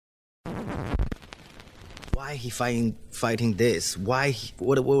Why he fighting this? Why?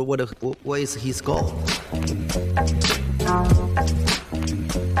 What is his goal? Do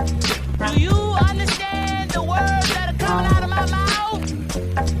you understand the words that are coming out of my mouth?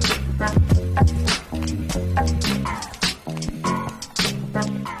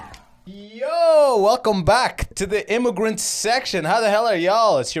 Yo, welcome back to the immigrant section. How the hell are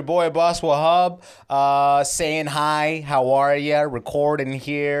y'all? It's your boy Boss Wahab saying hi. How are ya? Recording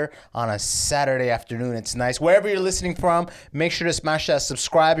here on a Saturday afternoon. It's nice. Wherever you're listening from, make sure to smash that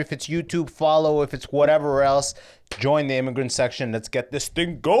subscribe. If it's YouTube, follow. If it's whatever else, join the immigrant section. Let's get this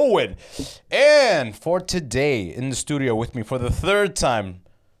thing going. And for today, in the studio with me for the third time,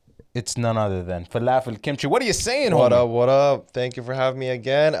 it's none other than Falafel Kimchi. What are you saying, What homie? up, what up? Thank you for having me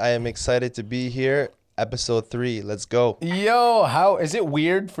again. I am excited to be here. Episode 3. Let's go. Yo, how is it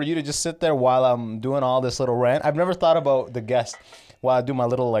weird for you to just sit there while I'm doing all this little rant? I've never thought about the guest while I do my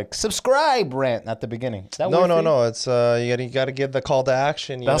little like subscribe rant at the beginning. Is that weird for you? No. It's you gotta give the call to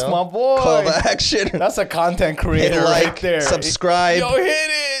action. That's my boy. Call to action. That's a content creator Hit right like, there. subscribe. Yo, hit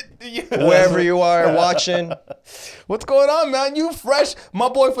it. Yeah. Wherever you are watching. What's going on, man? You fresh, my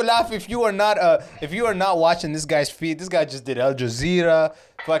boy Falafel. If you are not watching this guy's feed, this guy just did Al Jazeera,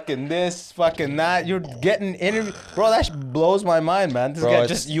 fucking this, fucking that. You're getting interview, bro. That blows my mind, man. This guy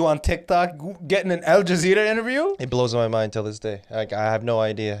just you on TikTok getting an Al Jazeera interview. It blows my mind till this day. Like I have no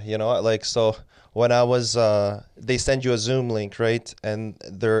idea. You know, like so when I was, they send you a Zoom link, right? And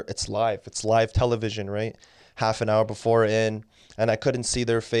it's live television, right? Half an hour before in, and I couldn't see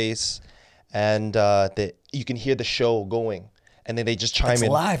their face, and you can hear the show going, and then they just chime in. It's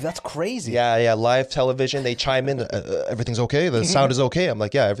live. That's crazy. Yeah, live television. They chime in. Everything's okay. The sound is okay. I'm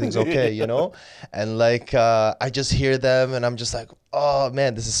like, yeah, everything's okay, you know. And like, I just hear them, and I'm just like, oh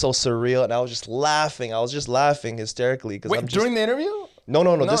man, this is so surreal. And I was just laughing hysterically because Wait, during the interview? No.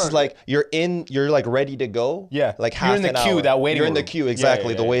 This is like you're like ready to go. Yeah, like you're in the queue, hour. that waiting You're in the room. queue,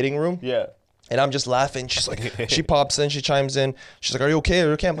 exactly, the waiting room. Yeah. And I'm just laughing. She's like, she pops in, she chimes in. She's like, are you okay? Are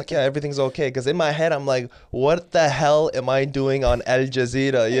you okay? I'm like, yeah, everything's okay. Because in my head, I'm like, what the hell am I doing on Al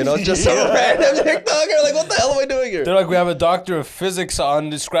Jazeera? You know, just some random TikToker. Like, what the hell am I doing here? They're like, we have a doctor of physics on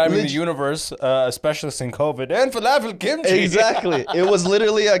describing the universe, a specialist in COVID, and Falafel Kimchi. Exactly. It was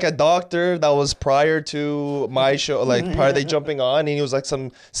literally like a doctor that was prior to my show, like prior to they jumping on. And he was like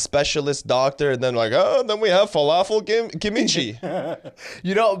some specialist doctor. And then like, oh, then we have Falafel Kimchi.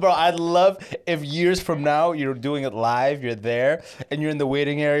 You know, bro, I'd love if years from now you're doing it live, you're there, and you're in the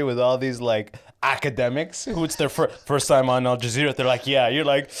waiting area with all these like academics who it's their first time on Al Jazeera. They're like, yeah, you're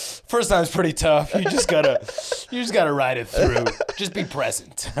like, first time's pretty tough. You just gotta ride it through. Just be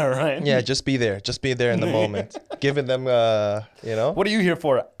present, all right? Yeah, just be there in the moment, giving them, you know. What are you here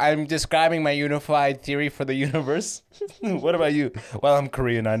for? I'm describing my unified theory for the universe. What about you? Well, I'm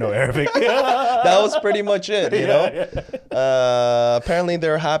Korean. I know Arabic. That was pretty much it, you know. Apparently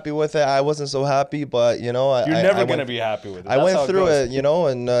they're happy with it. I wasn't so happy, but you know, You're never gonna be happy with it. I went through it, you know,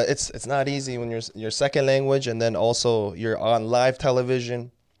 and it's not easy when you're your second language, and then also you're on live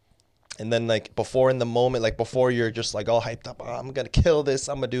television, and then like before in the moment, like before you're just like all hyped up. Oh, I'm gonna kill this.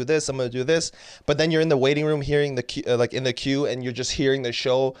 I'm gonna do this. I'm gonna do this. But then you're in the waiting room, hearing the queue, like in the queue, and you're just hearing the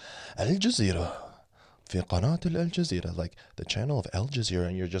show Al Jazeera. في قناة Al Jazeera, like the channel of Al Jazeera,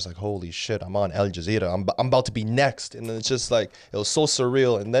 and you're just like, holy shit, I'm on Al Jazeera. I'm about to be next, and then it's just like it was so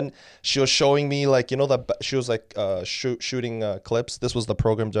surreal. And then she was showing me like, you know, that she was like shooting clips. This was the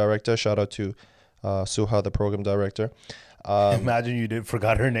program director. Shout out to Suha, the program director. Imagine you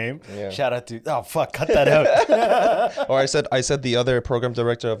forgot her name. Yeah. Shout out to cut that out. Or I said the other program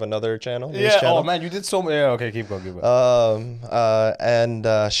director of another channel. News Yeah. channel. Oh man, you did so many. Yeah, okay, keep going.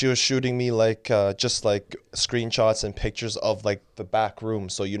 And she was shooting me like just like screenshots and pictures of like the back room.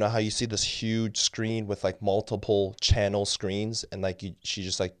 So you know how you see this huge screen with like multiple channel screens, and like she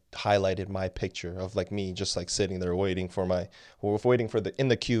just like highlighted my picture of like me just like sitting there waiting for in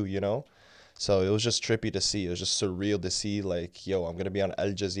the queue, you know. So it was just trippy to see. It was just surreal to see, like, yo, I'm gonna be on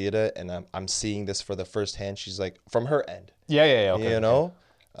Al Jazeera, and I'm seeing this for the first hand. She's like, from her end. Yeah. Okay, you know.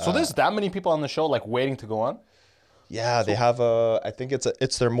 So there's that many people on the show, like waiting to go on. Yeah, they have I think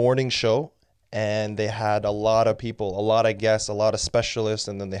it's their morning show, and they had a lot of people, a lot of guests, a lot of specialists,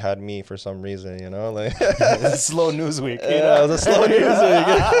 and then they had me for some reason, you know, like It's a slow news week. yeah, it was a slow news week.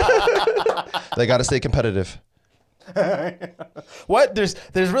 They got to stay competitive. What? There's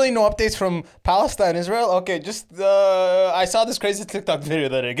really no updates from Palestine, Israel? Okay, just I saw this crazy TikTok video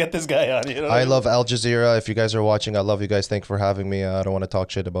that I get this guy on. You know I love Al Jazeera. If you guys are watching, I love you guys. Thank you for having me. I don't want to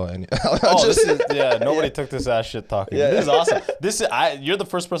talk shit about any. Nobody took this ass shit talking. Yeah. This is awesome. You're the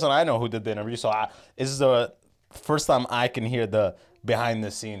first person I know who did the interview, so this is the first time I can hear the behind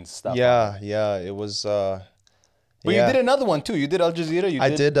the scenes stuff. Yeah, it was But Yeah. you did another one too. You did Al Jazeera. I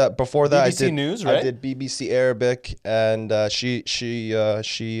did before that. BBC I did News, I right? did BBC Arabic, and she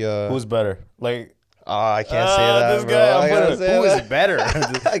Who's better? Like, I can't say that, this bro. guy. I can't Who say is that. better? I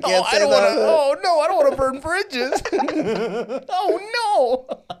can't I say don't want to. that. Oh no, I don't want to burn bridges. Oh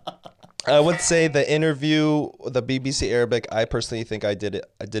no. I would say the interview, the BBC Arabic. I personally think I did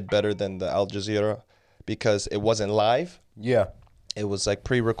better than the Al Jazeera because it wasn't live. Yeah. It was like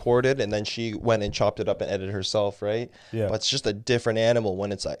pre-recorded, and then she went and chopped it up and edited herself, right? Yeah. But it's just a different animal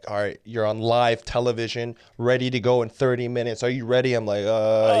when it's like, all right, you're on live television, ready to go in 30 minutes. Are you ready? I'm like,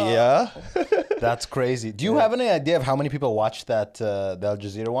 yeah. That's crazy. Do you have any idea of how many people watched that the Al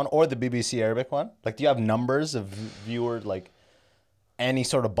Jazeera one or the BBC Arabic one? Like, do you have numbers of viewers, like any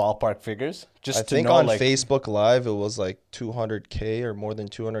sort of ballpark figures? Just I to think know, on like, Facebook Live, it was like 200K or more than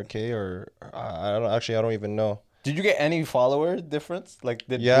 200K, or I don't actually, I don't even know. did you get any follower difference? Like,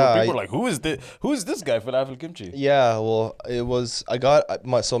 Yeah, people were like, who is this guy Falafel Kimchi? Yeah, well, it was, I got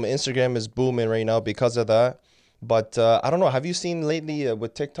my Instagram is booming right now because of that. But I don't know. Have you seen lately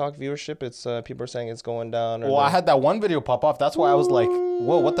with TikTok viewership? It's people are saying it's going down. Well, I had that one video pop off. That's why I was like,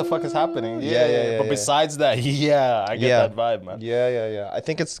 whoa, what the fuck is happening? Yeah, But besides that, I get that vibe, man. Yeah. I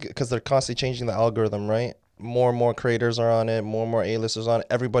think it's because they're constantly changing the algorithm, right? More and more creators are on it. More and more A-listers on it.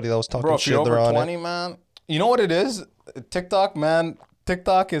 Everybody that was talking Bro, if shit, you're they're over on 20, it. man, you know what it is? TikTok, man.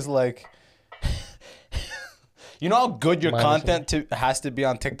 TikTok is like, you know how good your content has to be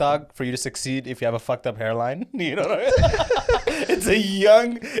on TikTok for you to succeed if you have a fucked up hairline? You know what I mean? It's a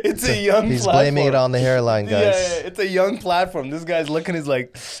young He's platform. blaming it on the hairline, guys. Yeah, it's a young platform. This guy's looking, he's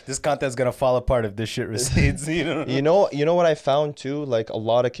like, this content's gonna fall apart if this shit recedes. You know? You know what I found too? Like a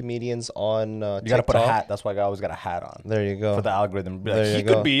lot of comedians on TikTok. You gotta put a hat. That's why I always got a hat on. There you go. For the algorithm. Be like, There you he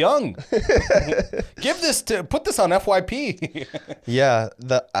go. could be young. Put this on FYP. Yeah,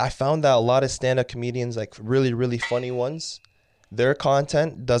 I found that a lot of stand-up comedians, like really, really funny ones, their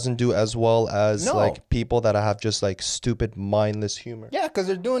content doesn't do as well as No. like people that have just like stupid, mindless humor. Yeah, because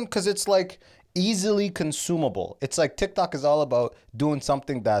it's like easily consumable. It's like TikTok is all about doing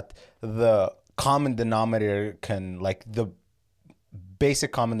something that the common denominator can, like the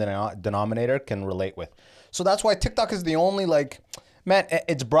basic common denominator can relate with. So that's why TikTok is the only, like, man,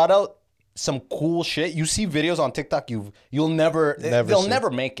 it's brought out some cool shit. You see videos on TikTok they'll never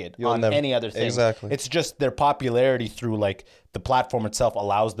make it on any other thing. Exactly. It's just their popularity through like the platform itself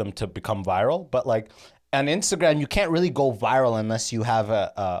allows them to become viral. But like on Instagram, you can't really go viral unless you have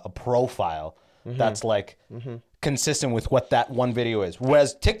a profile that's like consistent with what that one video is.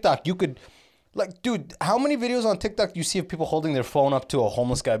 Whereas TikTok, you could, like, dude, how many videos on TikTok do you see of people holding their phone up to a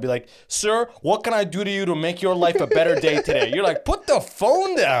homeless guy? Be like, sir, what can I do to you to make your life a better day today? You're like, put the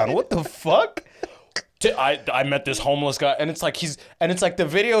phone down. What the fuck? I met this homeless guy, and it's like the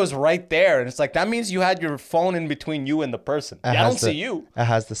video is right there, and it's like that means you had your phone in between you and the person. I don't see you. It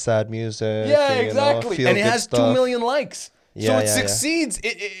has the sad music. Yeah, and, exactly. And it has 2 million likes. So Yeah, it yeah, yeah. succeeds.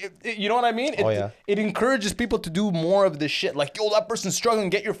 It you know what I mean? It encourages people to do more of this shit. Like, yo, that person's struggling.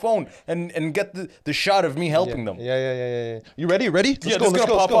 Get your phone and get the shot of me helping them. Yeah. You ready? Ready? Yeah, this is gonna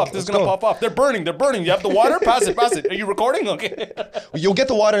pop off. This is gonna pop off. They're burning. You have the water? Pass it. Are you recording? Okay. You'll get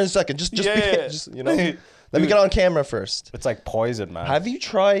the water in a second. Just you know. Let me get on camera first. It's like poison, man. Have you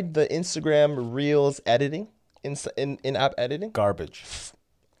tried the Instagram Reels editing? In-app editing? Garbage.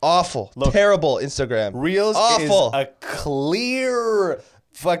 Awful. Terrible Instagram. Reels Awful. is a clear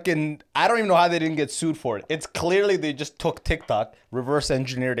fucking, I don't even know how they didn't get sued for it. It's clearly they just took TikTok, reverse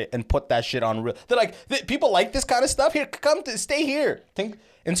engineered it, and put that shit on Reels. They're like, people like this kind of stuff? Here, stay here.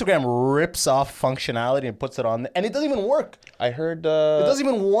 Instagram rips off functionality and puts it on, and it doesn't even work. I heard... It doesn't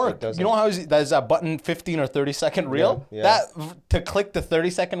even work. doesn't. You know how there's that button 15 or 30 second reel? Yeah. That to click the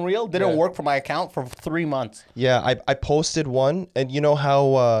 30-second reel didn't work for my account for 3 months. Yeah, I posted one, and you know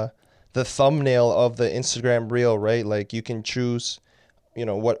how the thumbnail of the Instagram Reel, right? Like you can choose, you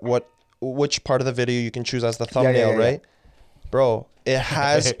know, which part of the video you can choose as the thumbnail, right? Bro, it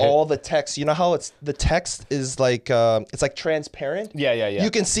has all the text. You know how the text is like it's like transparent? Yeah. You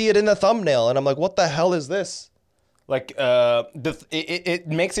can see it in the thumbnail, and I'm like, what the hell is this? Like it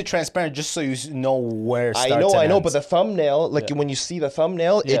makes it transparent just so you know where it starts. I know, ends. but the thumbnail, like when you see the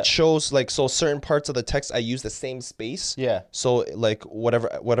thumbnail, it shows like, so certain parts of the text I use the same space. Yeah. So like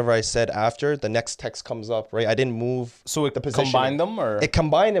whatever I said after, the next text comes up, right? I didn't move. So it the position. combined them, or It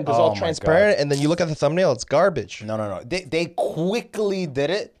combined them because Oh all my transparent, and then you look at the thumbnail, it's garbage. No. They quickly did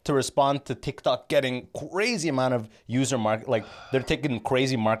it to respond to TikTok getting crazy amount of user market. Like they're taking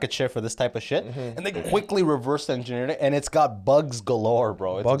crazy market share for this type of shit, and they quickly reverse engineered it, and it's got bugs galore,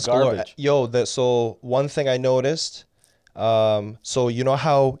 bro. It's Bugs garbage. galore. Yo, so one thing I noticed, so you know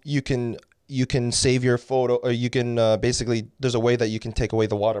how you can you can save your photo, or you can basically, there's a way that you can take away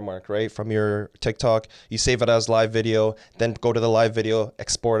the watermark, right, from your TikTok. You save it as live video, then go to the live video,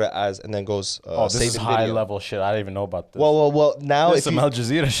 export it as, and then goes This save is in high video. level shit. I didn't even know about this. Well. Now This is if some you, Al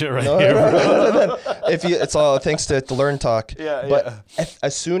Jazeera shit right no, here. no. If you, it's all thanks to Learn Talk. Yeah, But yeah.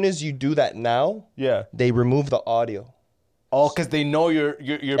 as soon as you do that now, Yeah. they remove the audio. Oh, because they know you're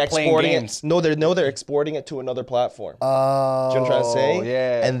playing Exporting games. it. No, they're exporting it to another platform. Oh, Do you know what I'm trying to say?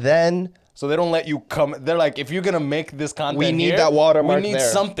 yeah. And then So they don't let you come. They're like, if you're gonna make this content, We need here, that watermark We need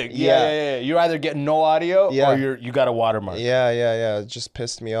there. something. Yeah. Yeah. You either get no audio Yeah. or you got a watermark. yeah, it just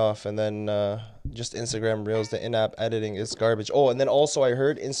pissed me off. And then just Instagram Reels, the in-app editing is garbage. Oh, and then also I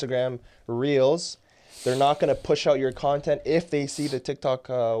heard Instagram Reels, they're not gonna push out your content if they see the TikTok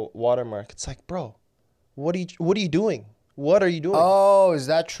watermark. It's like, bro, what are you doing? What are you doing? Oh, is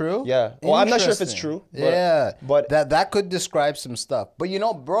that true? Yeah. Well, I'm not sure if it's Interesting. true. But, Yeah, but that could describe some stuff. But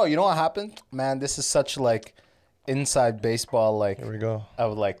bro, you know what happened? Man, this is such like inside baseball, like here we go.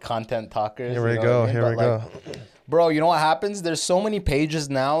 of like content talkers. Here we you know go. what I mean? Here we But, go. like, bro, you know what happens? There's so many pages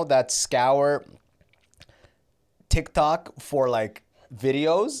now that scour TikTok for like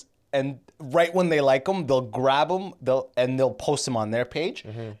videos, and right when they like them, they'll grab them, they'll post them on their page.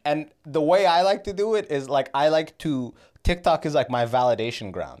 And the way I like to do it is like TikTok is like my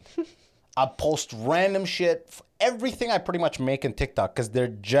validation ground. I post random shit, everything I pretty much make in TikTok, because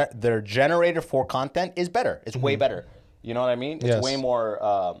their generator for content is better. It's way better. You know what I mean? It's Yes. way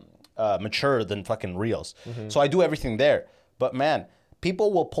more mature than fucking Reels. So I do everything there. But man,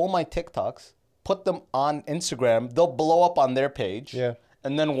 people will pull my TikToks, put them on Instagram. They'll blow up on their page. Yeah.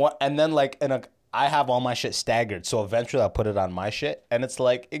 And then I have all my shit staggered. So eventually I'll put it on my shit, and it's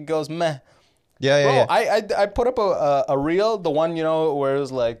like it goes meh. Yeah, Bro, yeah. I put up a reel, the one, where it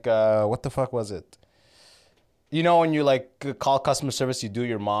was like, what the fuck was it? You know, when you like call customer service, you do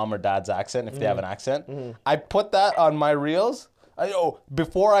your mom or dad's accent if they have an accent. I put that on my reels.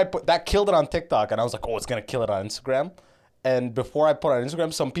 Before I put that, killed it on TikTok, and I was like, oh, it's gonna kill it on Instagram. And before I put it on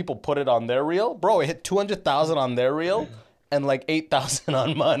Instagram, some people put it on their reel. Bro, it hit 200,000 on their reel and like 8,000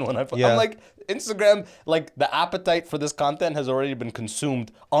 on mine when I put. Yeah. I'm like, Instagram, like the appetite for this content has already been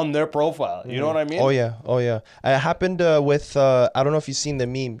consumed on their profile. You know what I mean? Oh yeah. It happened with I don't know if you've seen the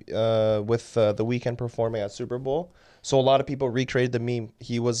meme with The Weeknd performing at Super Bowl. So a lot of people recreated the meme.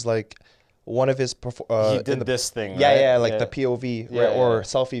 He was like one of his He did this thing, Yeah, right? yeah, like the POV Yeah, right, or yeah.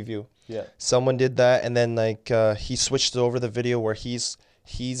 selfie view. Yeah. Someone did that, and then like he switched over the video where he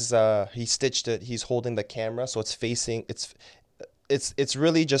stitched it. He's holding the camera, so it's facing. It's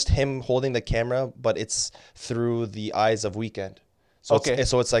really just him holding the camera, but it's through the eyes of Weeknd. So Okay.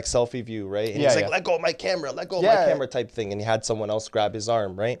 it's like selfie view, right? And Yeah, he's like, yeah. let go of my camera, let go of Yeah. my camera type thing. And he had someone else grab his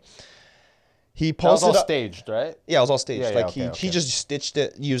arm, right? He That was posted all up- staged, right? Yeah, it was all staged. Yeah, like okay. he just stitched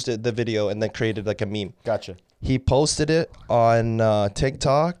it, used it, the video, and then created like a meme. Gotcha. He posted it on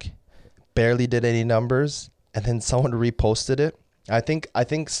TikTok, barely did any numbers, and then someone reposted it. I think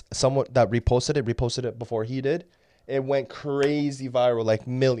someone that reposted it before he did. It went crazy viral, like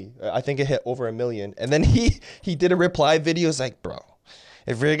I think it hit over 1 million. And then he did a reply video. It's like, bro,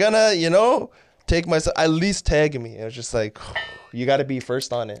 if you're gonna, take my, at least tag me. And it was just like, you got to be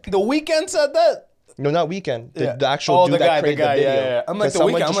first on it. The Weeknd said that? No, not Weeknd. The, Yeah. the actual dude that created the video. Yeah. I'm like, 'Cause The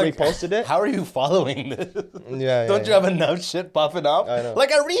someone Weeknd. just I'm like, reposted it. How are you following this? Yeah, Don't you have enough shit popping up? I know.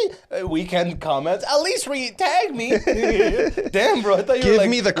 Like, I read Weeknd comments. At least tag me. Damn, bro. I thought you were Give like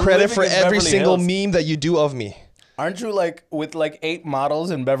me the credit living for in every Beverly single Hills. meme that you do of me. Aren't you like with like 8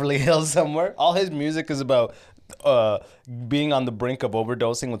 models in Beverly Hills somewhere? All his music is about being on the brink of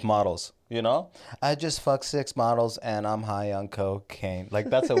overdosing with models. I just fucked 6 models and I'm high on cocaine. Like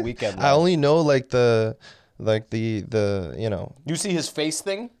that's a Weeknd. I only know like the You see his face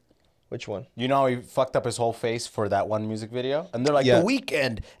thing? which one? You know how he fucked up his whole face for that one music video? And they're like, Yeah. The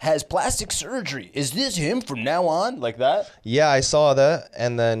Weeknd has plastic surgery. Is this him from now on? Like that? Yeah, I saw that,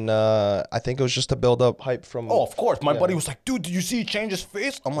 and then I think it was just to build up hype from. Oh, of course. My buddy was like, dude, did you see he change his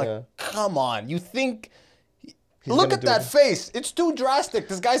face? I'm like, Yeah. come on. You think... He's Look gonna at do that it. face. It's too drastic.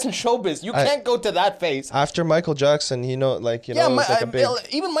 This guy's in showbiz. You can't go to that face. After Michael Jackson, it was like a big.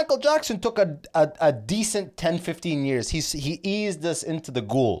 Even Michael Jackson took a decent 10, 15 years. He eased us into the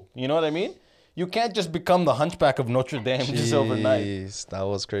ghoul. You know what I mean? You can't just become the Hunchback of Notre Dame just overnight. Jeez, that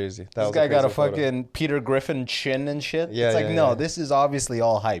was crazy. This guy got a fucking Peter Griffin chin and shit. Yeah, it's like, yeah, no, yeah. this is obviously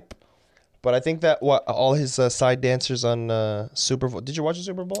all hype. But I think that all his side dancers on Super Bowl. Did you watch the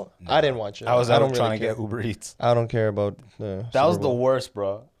Super Bowl? No. I didn't watch it. I was I out don't trying really to care. get Uber Eats. I don't care about. That was the worst,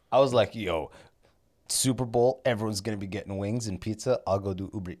 bro. I was like, yo, Super Bowl, everyone's going to be getting wings and pizza. I'll go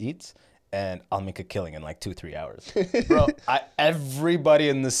do Uber Eats, and I'll make a killing in like 2-3 hours. Bro, everybody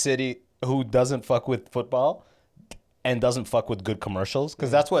in the city who doesn't fuck with football and doesn't fuck with good commercials, because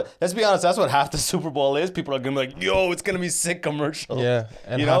that's what. Let's be honest. That's what half the Super Bowl is. People are gonna be like, "Yo, it's gonna be sick commercial." Yeah,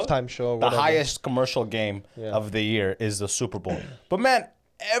 and You know? halftime show. Or The whatever. highest commercial game of the year is the Super Bowl. But man,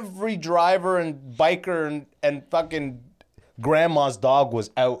 every driver and biker and fucking grandma's dog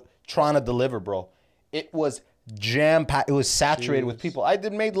was out trying to deliver, bro. It was jam packed. It was saturated with people. I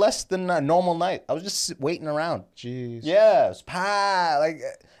did made less than a normal night. I was just waiting around. Jeez. Yeah, it was like,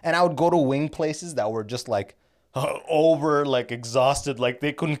 and I would go to wing places that were just like over, like exhausted, like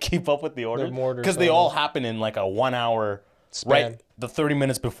they couldn't keep up with the order because they all happen in like a 1 hour span. right, the 30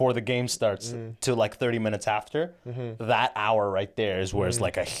 minutes before the game starts to like 30 minutes after. That hour right there is where it's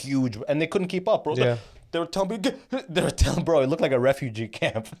like a huge, and they couldn't keep up, bro. Yeah. They were telling me, bro, it looked like a refugee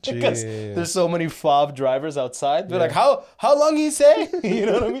camp because there's so many fob drivers outside. They're like, how long he say? You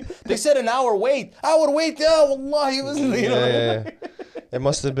know what I mean? They said an hour wait. I would wait. Yeah, wallah, he wasn't. You know what I mean? It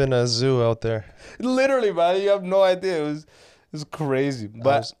must have been a zoo out there. Literally, man, you have no idea. It was crazy.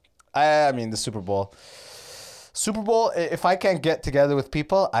 But I mean, the Super Bowl. If I can't get together with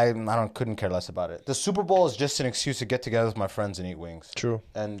people, couldn't care less about it. The Super Bowl is just an excuse to get together with my friends and eat wings. True.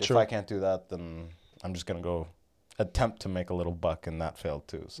 And True. if I can't do that, then I'm just gonna go attempt to make a little buck, and that failed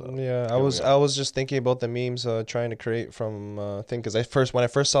too. So Yeah, I was just thinking about the memes trying to create from thing, because when I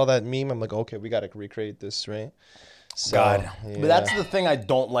first saw that meme, I'm like, okay, we gotta recreate this, right? So, God, yeah. but that's the thing I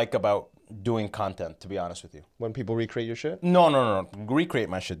don't like about doing content, to be honest with you. When people recreate your shit. No. Recreate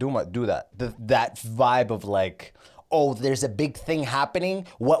my shit. Do that. That vibe of like, oh, there's a big thing happening.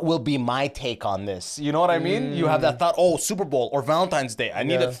 What will be my take on this? You know what I mean? You have that thought, oh, Super Bowl or Valentine's Day. I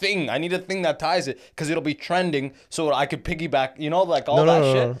need a thing. I need a thing that ties it because it'll be trending so I could piggyback, you know, like all that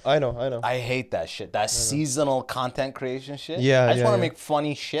shit. No. I know. I hate that shit. That seasonal content creation shit. Yeah, I just want to yeah. make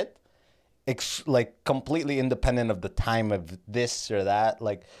funny shit. Like completely independent of the time of this or that.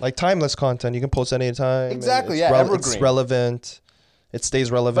 Like timeless content. You can post anytime. Exactly, It's evergreen. It's relevant. It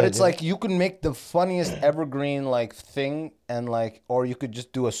stays relevant. But it's like you can make the funniest evergreen like thing and like, or you could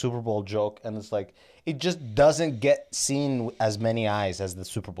just do a Super Bowl joke and it's like, it just doesn't get seen as many eyes as the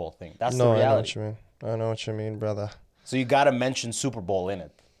Super Bowl thing. That's the reality. I know what you mean, brother. So you got to mention Super Bowl in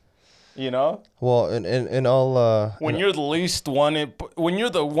it. You know? Well, in all when you're the least one, when you're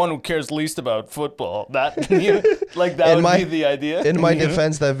the one who cares least about football, that like that would be the idea. In my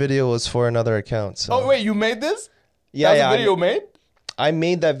defense, that video was for another account. So. Oh wait, you made this? Yeah, that was a video made? I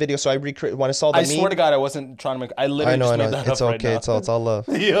made that video, so I recreated when I saw the meme. I swear to God, I wasn't trying to make. I literally just made that It's up okay. right now. It's all love.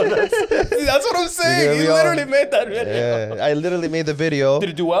 Yeah, that's what I'm saying. You literally made that video. Yeah, I literally made the video. Did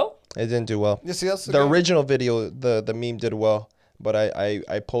it do well? It didn't do well. You see, that's The original video, the meme did well, but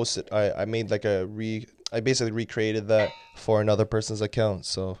I posted. I made like I basically recreated that for another person's account.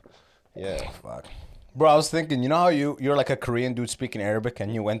 So, yeah. Fuck. Bro, I was thinking, you know how you're like a Korean dude speaking Arabic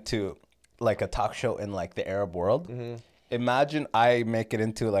and you went to like a talk show in like the Arab world? Mm-hmm. Imagine I make it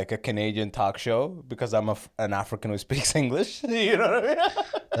into like a Canadian talk show because I'm an African who speaks English. You know what I mean?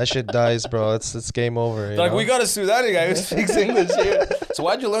 That shit dies, bro. It's game over. Like, we got a Sudani guy who speaks English here. So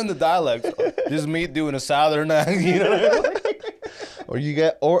why'd you learn the dialect? This is me doing a southern, you know what I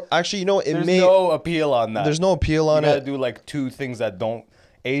mean? Or actually, you know, There's no appeal on that. There's no appeal on it. You it. gotta do like two things that don't.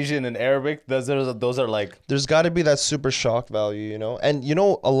 Asian and Arabic, those are like. There's got to be that super shock value, you know. And you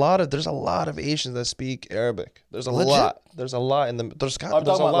know, there's a lot of Asians that speak Arabic. There's a lot. There's a lot in them. I'm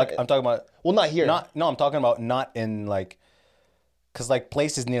talking about. Well, not here. I'm talking about not in like. Cause like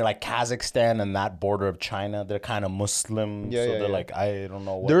places near like Kazakhstan and that border of China, they're kind of Muslim, they're like, I don't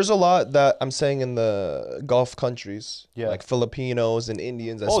know. There's a lot that I'm saying in the Gulf countries, like Filipinos and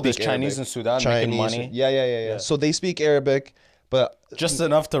Indians that speak there's Arabic. Chinese in Sudan making money. Yeah. So they speak Arabic, but just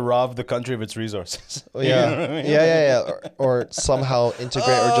enough to rob the country of its resources. Yeah, you know what I mean? yeah. Or somehow integrate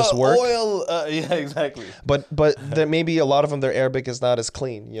or just work. Oil, yeah, exactly. But there maybe a lot of them, their Arabic is not as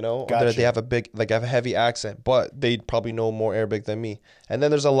clean, you know. Gotcha. They have have a heavy accent, but they probably know more Arabic than me. And then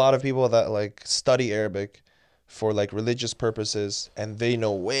there's a lot of people that like study Arabic for like religious purposes, and they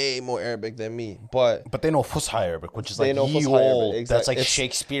know way more Arabic than me. But they know Fusha Arabic, which is they like know Fusha old. Arabic. That's like It's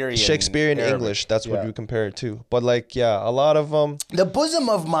Shakespearean Arabic. English. That's what you compare it to. But like, yeah, a lot of them. The bosom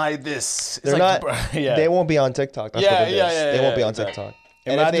of my this. They're like, not. Yeah. They won't be on TikTok. That's what it is. They won't be on exactly. TikTok.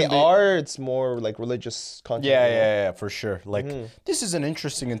 And if they are, it's more like religious content. Yeah, for sure. Like this is an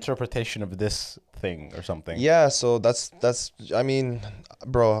interesting interpretation of this thing or something. Yeah, so that's. I mean,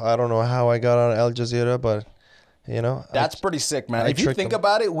 bro, I don't know how I got on Al Jazeera, but you know, that's pretty sick, man. If you think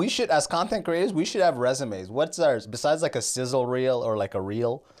about it, we should, as content creators, we should have resumes. What's ours besides like a sizzle reel or like a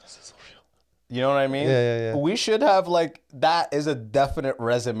reel? You know what I mean? Yeah. We should have like that is a definite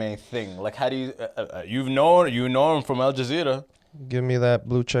resume thing. Like, how do you you know him from Al Jazeera? Give me that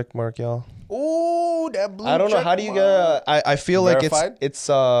blue check mark, y'all. Ooh, that blue I don't know. check How do you mark. get? I feel like Verified?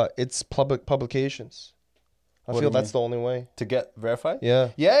 it's public publications. I What do feel you that's mean? the only way. To get verified? Yeah.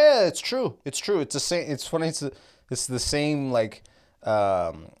 Yeah, it's true. It's true. It's the same. It's funny. It's the same like,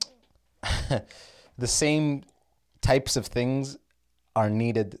 the same types of things are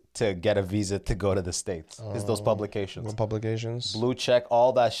needed to get a visa to go to the States. Is those publications? Publications. Blue check,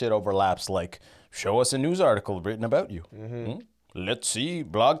 all that shit overlaps. Like, show us a news article written about you. Hmm? Let's see.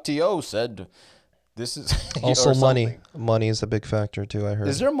 BlogTO said this is Also, or money. something. Money is a big factor too. I heard.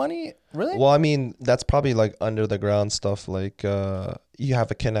 Is there money really? Well, I mean, that's probably like under the ground stuff. Like, you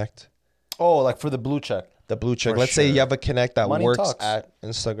have a connect. Oh, like for the blue check. The blue check. For Let's say sure. you have a connect that Money works talks. at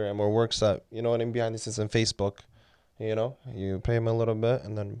Instagram or works at, you know what I mean, behind the scenes on Facebook. You know, you pay them a little bit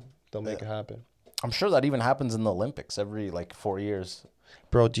and then they'll make it happen. I'm sure that even happens in the Olympics every like 4 years.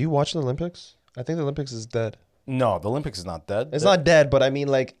 Bro, do you watch the Olympics? I think the Olympics is dead. No, the Olympics is not dead. It's not dead, but I mean,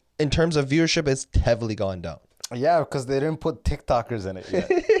 like, in terms of viewership, it's heavily gone down. Yeah, because they didn't put TikTokers in it yet.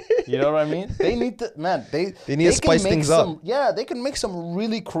 You know what I mean? They need to, man. They need to can spice make things some, up. Yeah, they can make some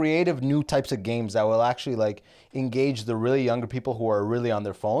really creative new types of games that will actually like engage the really younger people who are really on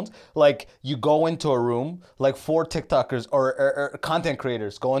their phones. Like you go into a room, like 4 TikTokers or content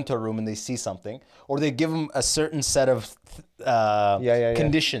creators go into a room and they see something, or they give them a certain set of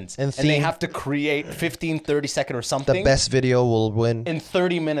conditions, And they theme. have to create 15, 30 second or something. The best video will win. In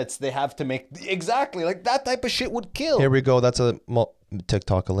 30 minutes, they have to make exactly like that type of shit would kill. Here we go. That's a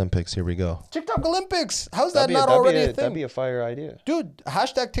TikTok Olympics. Here we go. TikTok Olympics. How's that That'd be not that'd already be a thing? That'd be a fire idea. Dude,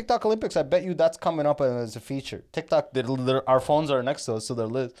 hashtag TikTok Olympics. I bet you that's coming up as a feature. TikTok, our phones are next to us, so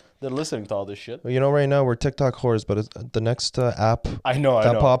they're listening to all this shit. Well, you know, right now we're TikTok whores, but it's, the next app I know.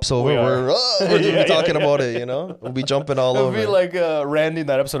 that pops over, We are. we're just Yeah, be talking about it. You know, we'll be jumping all It'll over. be like Randy in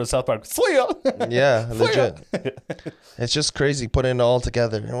that episode of South Park. Slayer. Yeah, legit. It's just crazy putting it all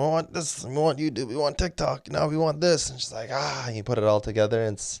together. We want this. We want YouTube. We want TikTok. Now we want this. And it's like you put it all together,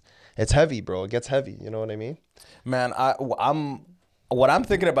 and it's heavy, bro. It gets heavy. You know what I mean? Man, what I'm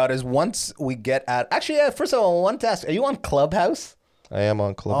thinking about is once we get at actually, first of all, I want to ask: are you on Clubhouse? I am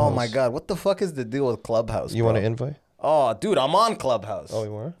on Clubhouse. Oh my God, what the fuck is the deal with Clubhouse? You want to invite? Oh, dude, I'm on Clubhouse. Oh,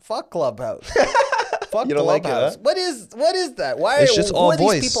 you are? Fuck Clubhouse. Fuck You don't like it, Clubhouse. huh? What is that? Why? It's just who all are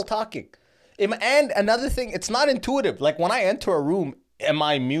voice. these people talking? And another thing, it's not intuitive. Like when I enter a room, am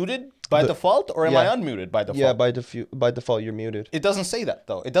I muted by default or am I unmuted by default? Yeah, by default you're muted. It doesn't say that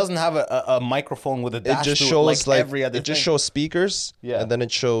though. It doesn't have a microphone with a dash It just to shows it, like every other it just thing. shows speakers. Yeah. And then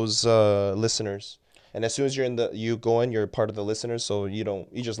it shows listeners. And as soon as you go in, you're part of the listeners, so you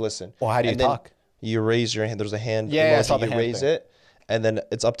just listen. Well, how do you And then talk? You raise your hand. There's a hand. Yeah, I emoji. saw the you hand raise thing. it, and then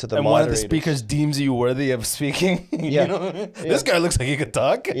it's up to the And one of the moderators. speakers deems you worthy of speaking. Yeah. You know? This guy looks like he could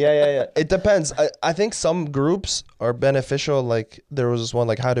talk. Yeah. It depends. I think some groups are beneficial. Like there was this one,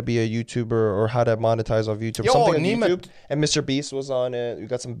 like how to be a YouTuber or how to monetize off YouTube. Yo, Something on Nima- YouTube. And Mr. Beast was on it. We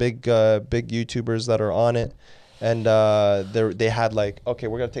got some big YouTubers that are on it. And they had like, okay,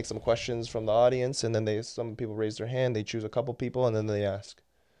 we're gonna take some questions from the audience, and then some people raise their hand. They choose a couple people, and then they ask.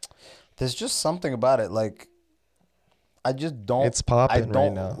 There's just something about it. Like, I just don't. It's popping I don't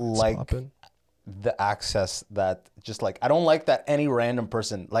right now. It's like popping. the access that just like I don't like that any random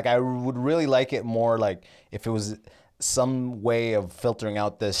person. Like I would really like it more like if it was some way of filtering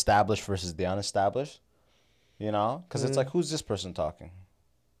out the established versus the unestablished. You know, because it's like, who's this person talking?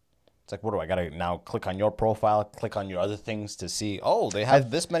 It's like, what do I gotta now click on your profile, click on your other things to see? Oh, they have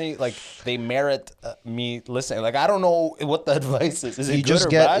this many. Like they merit me listening. Like I don't know what the advice is. Is it You good just or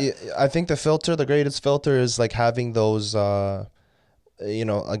get. bad? I think the greatest filter is like having those.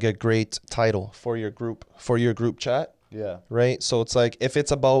 Like a great title for your group chat. Yeah. Right. So it's like if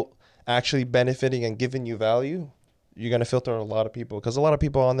it's about actually benefiting and giving you value, you're gonna filter a lot of people because a lot of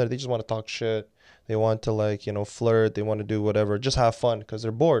people on there they just want to talk shit. They want to flirt. They want to do whatever, just have fun because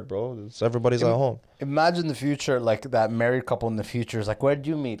they're bored, bro. Everybody's at home. Imagine the future, like that married couple in the future is like, where'd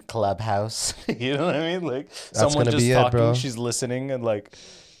you meet? Clubhouse. You know what I mean? Like someone gonna just be it, talking, bro. she's listening, and like,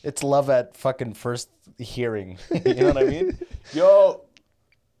 it's love at fucking first hearing. You know what I mean?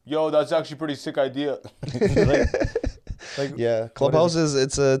 Yo, that's actually a pretty sick idea. like, Yeah, Clubhouse is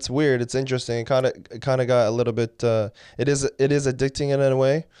it's weird. It's interesting. It kind of got a little bit. It is addicting in a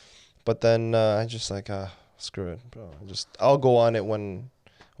way, but then I just like screw it, bro. I'll go on it when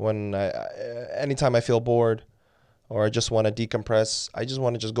anytime I feel bored, or I just want to decompress. I just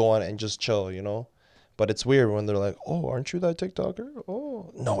want to just go on it and just chill, you know. But it's weird when they're like, "Oh, aren't you that TikToker?" Oh,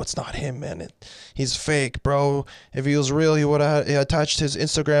 no, it's not him, man. He's fake, bro. If he was real, he would have attached his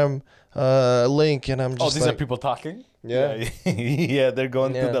Instagram link. And I'm just Oh, these like, are people talking? Yeah. Yeah, they're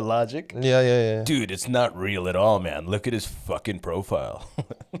going through the logic. yeah. Dude, it's not real at all, man. Look at his fucking profile.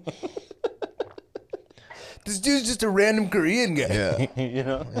 This dude's just a random Korean guy. Yeah. You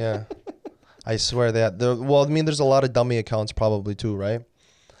know? Yeah. I swear that. Well, I mean, there's a lot of dummy accounts probably too, right?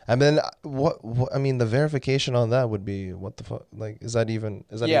 And then what I mean, the verification on that would be what the fuck? Like, is that even?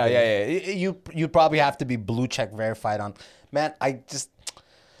 Yeah. You probably have to be blue check verified on. Man,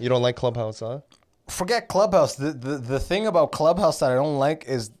 You don't like Clubhouse, huh? forget Clubhouse. The thing about Clubhouse that I don't like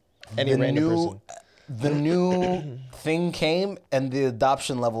is Any random person. the new thing came and the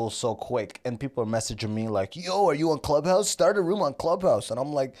adoption level is so quick, and people are messaging me like, "Yo, are you on Clubhouse? Start a room on Clubhouse." And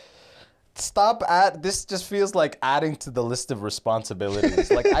I'm like, stop this just feels like adding to the list of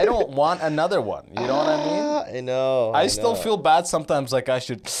responsibilities. Like, I don't want another one. You know what I mean? I know. I still feel bad sometimes. Like I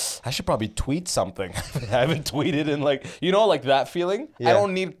should probably tweet something. I haven't tweeted in like that feeling. Yeah.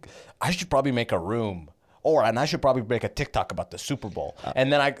 I should probably make a room. And I should probably make a TikTok about the Super Bowl.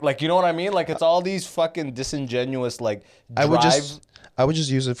 And then you know what I mean? Like, it's all these fucking disingenuous drive. I would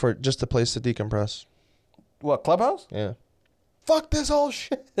just use it for just a place to decompress. What, Clubhouse? Yeah. Fuck this whole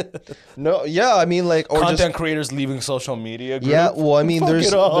shit. No, yeah, I mean, like, or Content creators leaving social media groups. Yeah, well, I mean, Fuck there's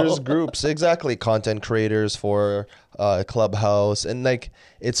it all. groups, exactly, content creators for Clubhouse, and like,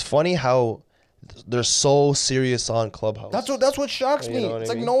 it's funny how they're so serious on Clubhouse. That's what shocks me. know what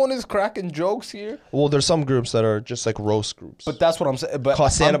It's I like mean? no one is cracking jokes here. Well, there's some groups that are just like roast groups. But that's what I'm saying. But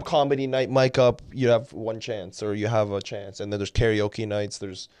Stand-up comedy night, mic up, you have one chance, or you have a chance, and then there's karaoke nights.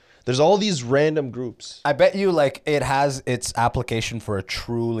 There's all these random groups. I bet you like it has its application for a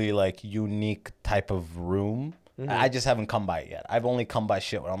truly like unique type of room. I just haven't come by it yet. I've only come by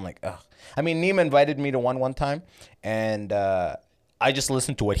shit where I'm like, ugh. I mean, Nima invited me to one time, and I just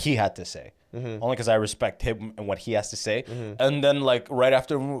listened to what he had to say. Only because I respect him and what he has to say. And then like right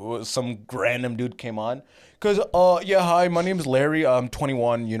after some random dude came on. Because, yeah, hi, my name is Larry. I'm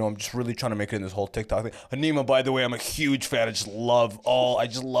 21. You know, I'm just really trying to make it in this whole TikTok thing. Anima, by the way, I'm a huge fan. I just love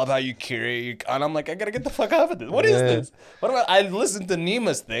how you curate. And I'm like, I got to get the fuck out of this. What is this? What about, I listened to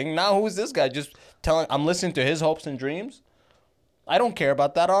Nima's thing. Now who's this guy just I'm listening to his hopes and dreams? I don't care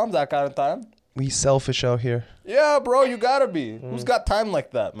about that. I'm that kind of time. We selfish out here. Yeah, bro, you gotta be. Who's got time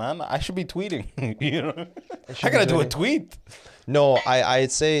like that, man? I should be tweeting. You know, I gotta do a tweet. No,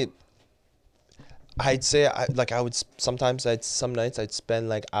 I'd say some nights I'd spend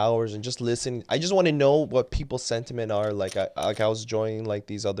like hours and just listen. I just want to know what people's sentiment are. Like I was joining like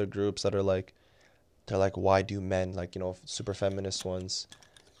these other groups that are like, they're like, why do men, like, you know, super feminist ones.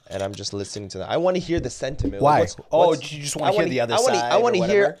 And I'm just listening to that. I want to hear the sentiment. Why? You just want to hear the other side? I want to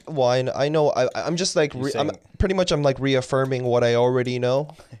hear. Whatever? Well, I know. I'm just like I'm like reaffirming what I already know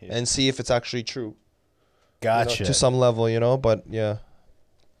and see if it's actually true. Gotcha. To some level, you know. But yeah,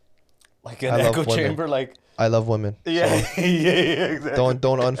 like an I love echo women. chamber, like. I love women. Yeah, So yeah, exactly.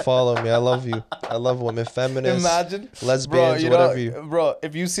 don't unfollow me. I love you. I love women. Feminists. Imagine lesbians, whatever you. Bro,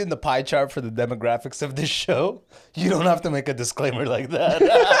 if you've seen the pie chart for the demographics of this show, you don't have to make a disclaimer like that.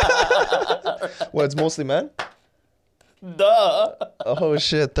 What? It's mostly men. Duh. Oh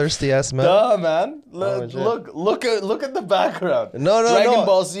shit! Thirsty ass man. Duh, man. shit. Look at the background. No, Dragon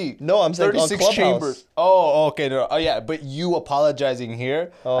Ball Z. No, I'm saying on 36 Clubhouse. chambers. Oh, okay. No. Oh, yeah. But you apologizing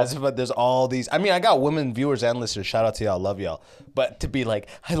here as if there's all these. I mean, I got women viewers and listeners. Shout out to y'all. Love y'all. But to be like,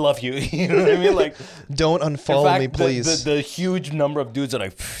 I love you. You know what I mean? Like, Don't unfollow me, please. The huge number of dudes are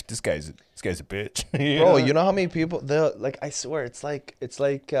like, this guy's a bitch. Bro, you know how many people? They're like, I swear, it's like. This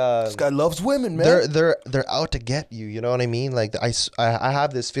guy loves women, man. They're out to get you. You know what I mean? Like I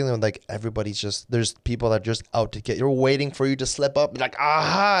have this feeling like everybody's just, there's people that are just out to get. You're waiting for you to slip up. Like,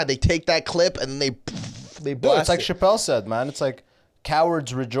 aha! They take that clip and they Dude, blast it's like it. Chappelle said, man. It's like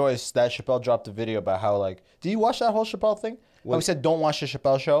cowards rejoice that Chappelle dropped a video about how like. Did you watch that whole Chappelle thing? How he said don't watch the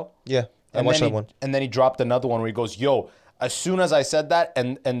Chappelle show. Yeah, I And watched then that one. And then he dropped another one where he goes, "Yo, as soon as I said that,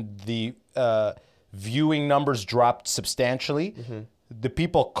 and the viewing numbers dropped substantially, the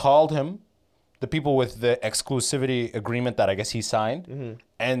people called him, the people with the exclusivity agreement that I guess he signed,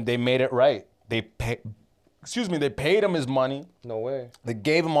 and they made it right. They paid him his money. No way. They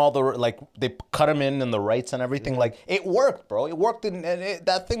gave him all the they cut him in the rights and everything. Like it worked, bro. It worked, and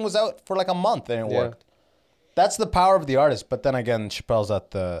that thing was out for like a month and it worked. That's the power of the artist. But then again, Chappelle's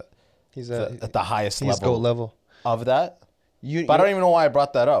at the highest He's GOAT level of that. But I don't even know why I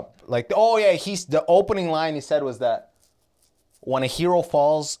brought that up. Like, oh yeah, the opening line he said was that when a hero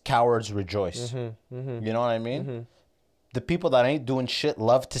falls, cowards rejoice. You know what I mean? the people that ain't doing shit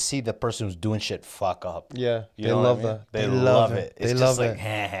love to see the person who's doing shit fuck up. Yeah, You they know what I love mean? that. They love it. It's They just love like,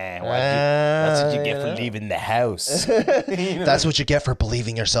 it. that's what you get for leaving the house. That's what you get for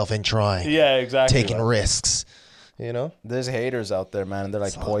believing yourself and trying. Yeah, exactly. Taking risks. You know? There's haters out there, man, and they're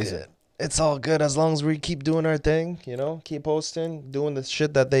like poison. It's all good as long as we keep doing our thing, you know? Keep posting, doing the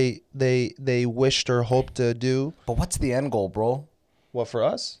shit that they wished or hoped to do. But what's the end goal, bro? What, for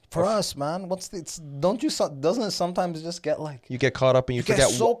us? For us, man. Doesn't it sometimes just get like You get caught up and you get forget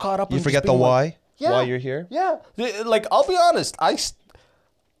so caught up you in forget just the being why. like, yeah. Why you're here. Yeah. Like, I'll be honest. I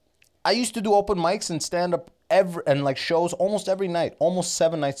used to do open mics and stand up and like shows almost every night, almost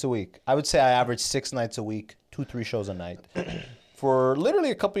 7 nights a week. I would say I average 6 nights a week, 2-3 shows a night for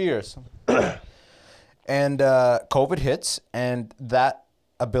literally a couple of years. And COVID hits, and that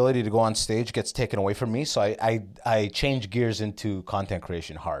ability to go on stage gets taken away from me. So I change gears into content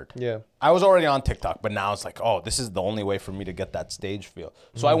creation hard. Yeah. I was already on TikTok, but now it's like, oh, this is the only way for me to get that stage feel.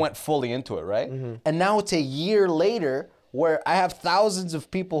 So I went fully into it, right? And now it's a year later where I have thousands of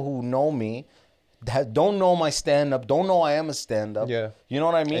people who know me that don't know my stand-up, don't know I am a stand-up. Yeah. You know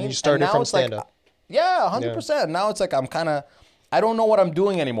what I mean? And you started now from it's like, stand-up. yeah, 100%. Now it's like I don't know what I'm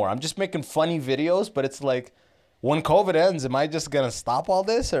doing anymore. I'm just making funny videos, but it's like, when COVID ends, am I just gonna stop all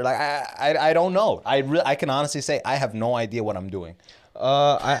this, or like I don't know. I can honestly say I have no idea what I'm doing. Do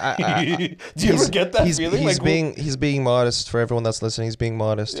you ever get that feeling? He's being modest for everyone that's listening. He's being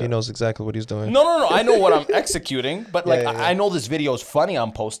modest. He knows exactly what he's doing. No. I know what I'm executing, but like Yeah. I know this video is funny.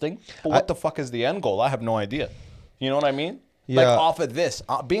 I'm posting, but what the fuck is the end goal? I have no idea. You know what I mean? Like Yeah. off of this,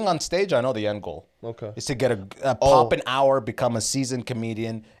 being on stage, I know the end goal. Okay. Is to get a pop an hour, become a seasoned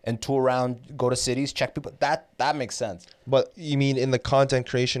comedian, and tour around, go to cities, check people. That makes sense. But you mean in the content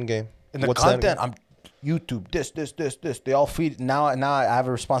creation game? In the What's that content, mean? I'm YouTube, this. They all feed. Now I have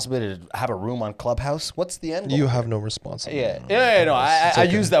a responsibility to have a room on Clubhouse. What's the end goal? You have no responsibility. Yeah. No, I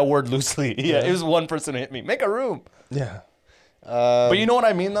okay. use that word loosely. Yeah, it was one person who hit me. Make a room. Yeah. But you know what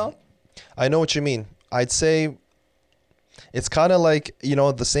I mean, though? I know what you mean. I'd say it's kind of like, you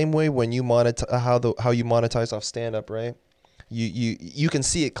know, the same way when you how you monetize off stand up, right? You can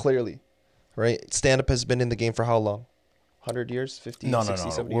see it clearly, right? Stand up has been in the game for how long? 100 years, 50, No.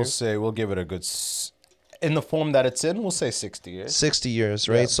 70 We'll years? say we'll give it a good. In the form that it's in, we'll say 60 years. 60 years,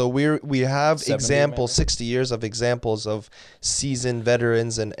 right? Yeah. So we have 70 examples, maybe. 60 years of examples of seasoned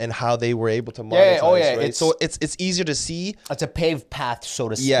veterans and how they were able to monetize, Yeah, oh yeah, right? So it's easier to see. It's a paved path, so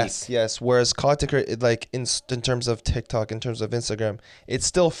to speak. Yes. Whereas content, like in terms of TikTok, in terms of Instagram, it's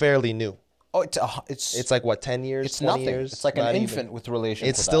still fairly new. Oh, It's like what, 10 years? it's 20 nothing. years? It's like an Not even. infant with relation.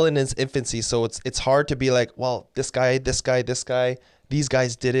 It's to still that. in its infancy, so it's hard to be like, well, this guy, these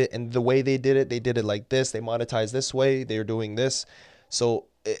guys did it, and the way they did it like this. They monetized this way. They're doing this, so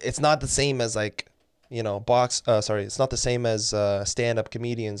it's not the same as like, you know, it's not the same as stand-up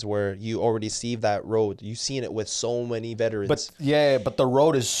comedians where you already see that road. You've seen it with so many veterans. But the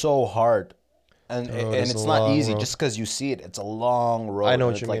road is so hard. And is it's a not long easy road. just because you see it. It's a long road. I know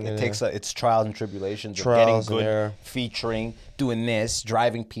and what it's you mean, It yeah. takes it's trials and tribulations of Trials getting and good, error. featuring, doing this,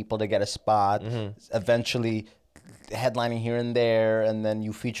 driving people to get a spot, eventually headlining here and there, and then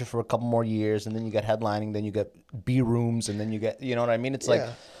you feature for a couple more years, and then you get headlining, then you get B rooms, and then you get, you know what I mean? It's like,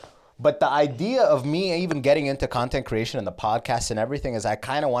 Yeah. but the idea of me even getting into content creation and the podcast and everything is I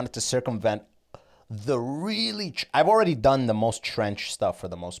kind of wanted to circumvent the really. I've already done the most trench stuff for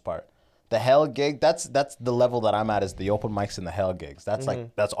the most part. The hell gig, that's the level that I'm at, is the open mics and the hell gigs. That's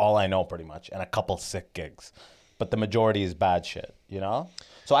like that's all I know pretty much, and a couple sick gigs, but the majority is bad shit, you know.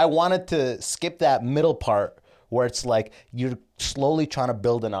 So I wanted to skip that middle part where it's like you're slowly trying to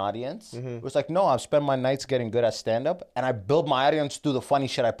build an audience. It was like, no, I've spent my nights getting good at stand up, and I build my audience through the funny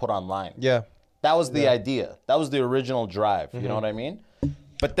shit I put online. yeah, That was the idea. That was the original drive. You know what I mean?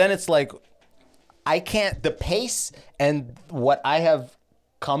 But then it's like, I can't, the pace and what I have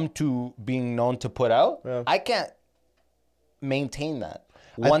come to being known to put out, I can't maintain that.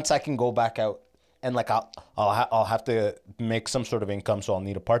 Once I can go back out and like I'll have to make some sort of income, so I'll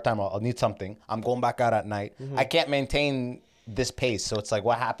need a part-time, I'll need something. I'm going back out at night. I can't maintain this pace. So it's like,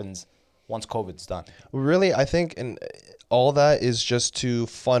 what happens once COVID's done? really, I think, and all that is just to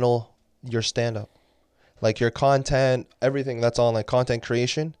funnel your stand-up. Like your content, everything that's on like content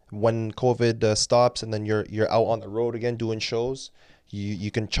creation. When COVID stops and then you're out on the road again doing shows, you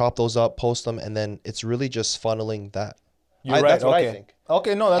can chop those up, post them, and then it's really just funneling that. You're right. That's what okay. I think.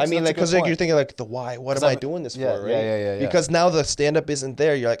 Okay, no, that's I mean, that's a like, good because like, point. you're thinking like the why. What am I doing this yeah, for, right? yeah. Because now the stand up isn't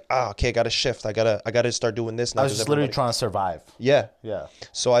there. You're like, okay, I got to shift. I gotta start doing this now. I was just literally trying to survive. Yeah. Yeah.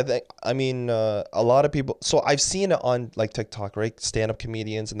 So I mean, a lot of people. So I've seen it on like TikTok, right? Stand up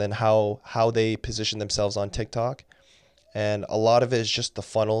comedians, and then how they position themselves on TikTok, and a lot of it is just the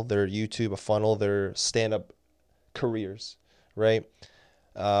funnel their YouTube, a funnel their stand-up careers, right?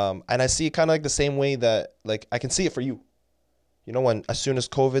 And I see it kind of like the same way that, like, I can see it for you. You know, when as soon as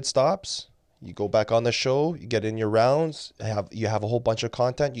COVID stops, you go back on the show, you get in your rounds, you have a whole bunch of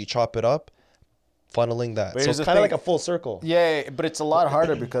content, you chop it up, funneling that. But So here's it's the kind of thing. like a full circle. Yeah, but it's a lot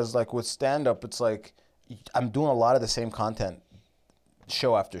harder because like with stand up, it's like I'm doing a lot of the same content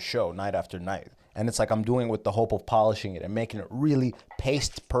show after show, night after night. And it's like I'm doing it with the hope of polishing it and making it really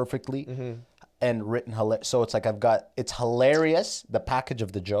paced perfectly and written so it's like it's hilarious. The package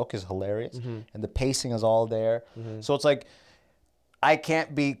of the joke is hilarious and the pacing is all there. So it's like I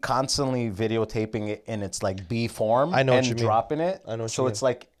can't be constantly videotaping it in its like B form I know what and you mean. dropping it. I know what so you it's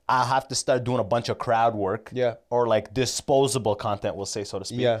like I have to start doing a bunch of crowd work. Yeah. Or like disposable content, we'll say, so to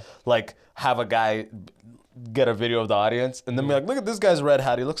speak. Yeah. Like have a guy get a video of the audience and then be like, look at this guy's red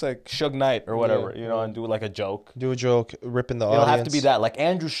hat. He looks like Suge Knight or whatever, you know, and do like a joke. Do a joke, ripping the It'll audience. have to be that. Like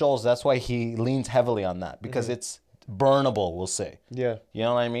Andrew Schulz, that's why he leans heavily on that because it's burnable, we'll say. Yeah. You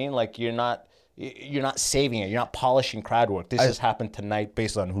know what I mean? Like you're not saving it. You're not polishing crowd work. This just happened tonight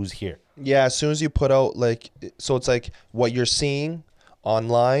based on who's here. Yeah, as soon as you put out, like, so it's like what you're seeing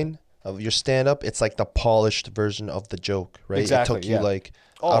online of your stand-up, it's like the polished version of the joke, right? Exactly, It took you yeah. like,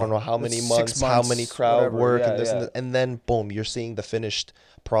 I don't know how it's many 6 months, how months, many crowd whatever. work, Yeah, and this yeah. and that, and then boom, you're seeing the finished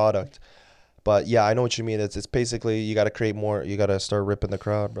product. But yeah, I know what you mean. It's basically you got to create more. You got to start ripping the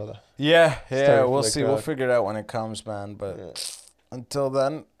crowd, brother. Yeah, Starting we'll for the see. We'll crowd. figure it out when it comes, man. But until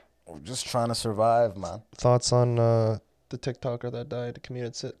then, we're just trying to survive, man. Thoughts on the TikToker that died,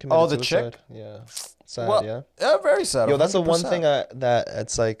 committed Oh, the suicide? chick? Yeah, sad. Well, yeah. very sad. Yo, that's the one 100%. thing that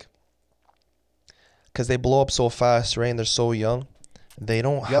it's like, because they blow up so fast, right? And they're so young. They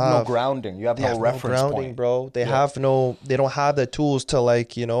don't You have no grounding. You have they no have reference grounding, point. bro. They don't have the tools to,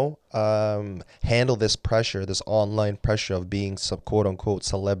 like, you know, handle this pressure, this online pressure of being quote unquote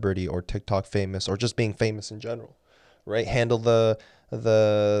celebrity or TikTok famous or just being famous in general, right? Handle the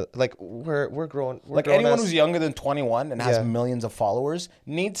like we're growing. Like anyone who's younger than 21 and has Yeah. millions of followers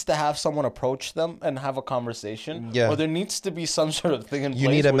needs to have someone approach them and have a conversation. Yeah. Or there needs to be some sort of thing in place. You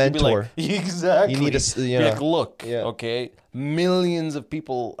need a where you'd be mentor. Like, exactly. You need a Be yeah. like, look, Yeah. okay, millions of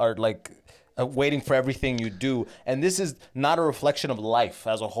people are like waiting for everything you do, and this is not a reflection of life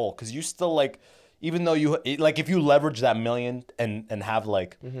as a whole. Because you still like. Even though if you leverage that million and have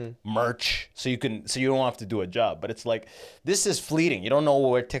like merch so you don't have to do a job, but it's like this is fleeting. You don't know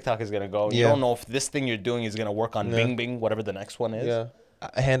where TikTok is gonna go. You Yeah. don't know if this thing you're doing is gonna work on Bing Bing, whatever the next one is. Yeah,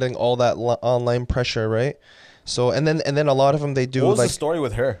 handling all that online pressure, right? So and then a lot of them they do What was like the story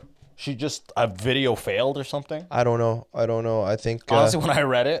with her? She just a video failed or something. I don't know. I think Honestly, when I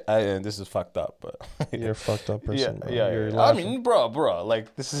read it, and this is fucked up, but you're a fucked up person. bro. Yeah. You're I laughing. mean, bro,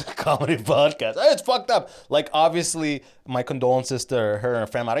 like this is a comedy podcast. It's fucked up. Like, obviously, my condolences to her and her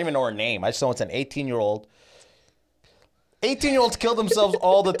family. I don't even know her name. I just know it's an 18-year-old. 18-year-olds kill themselves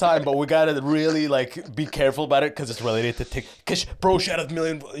all the time, but we gotta really like be careful about it because it's related to TikTok. Because bro, she had a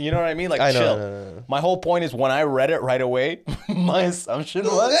million. You know what I mean? Like, I know, chill. no. My whole point is when I read it right away, my assumption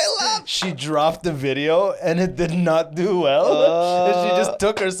was she dropped the video and it did not do well. And she just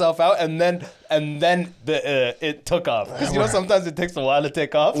took herself out, and then it took off. Because you know sometimes it takes a while to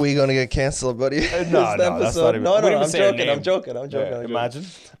take off. We gonna get canceled, buddy. No, This that's not episode. even. No, we didn't even I'm say her joking. name. I'm joking. Yeah, imagine.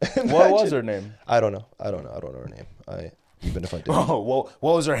 What Imagine. was her name? I don't know. I don't know her name. Even if I did. Oh,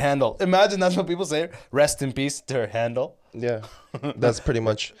 what was her handle? Imagine that's what people say. Rest in peace to her handle. Yeah, that's pretty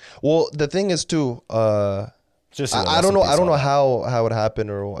much. Well, the thing is too. Just I don't know. I don't know how it happened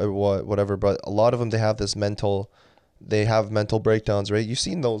or whatever. But a lot of them they have this mental. They have mental breakdowns, right? You've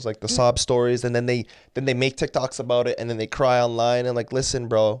seen those, like the sob stories, and then they make TikToks about it, and then they cry online and like, listen,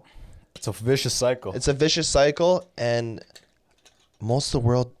 bro. It's a vicious cycle. It's a vicious cycle, and most of the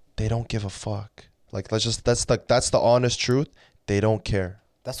world they don't give a fuck. Like that's the honest truth. They don't care.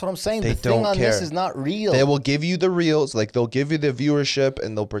 That's what I'm saying. They The thing don't on this care. is not real. They will give you the reels, like they'll give you the viewership,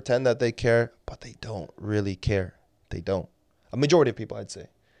 and they'll pretend that they care, but they don't really care. They don't. A majority of people, I'd say.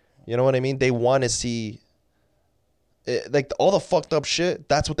 You know what I mean? They want to see, like all the fucked up shit.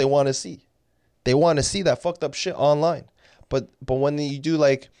 That's what they want to see. They want to see that fucked up shit online. But when you do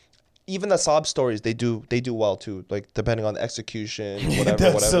like, even the sob stories, they do well too. Like depending on the execution, whatever,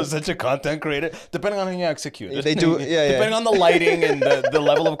 That's whatever. such a content creator. Depending on how you execute it. They do, yeah. Depending on the lighting and the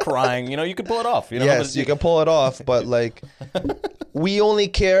level of crying, you can pull it off. You know? Yes, you can pull it off, but like, we only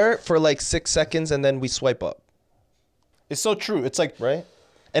care for like 6 seconds and then we swipe up, It's so true. It's like right?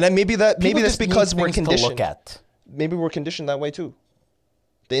 And then maybe that's people because just need we're things to conditioned. look at. Maybe we're conditioned that way too.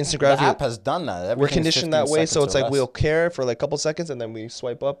 The Instagram The app has done that. we're Everything's conditioned 15 that way, so seconds it's or like less. we'll care for like a couple seconds and then we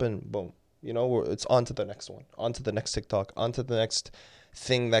swipe up and boom. You know, it's on to the next one, on to the next TikTok, on to the next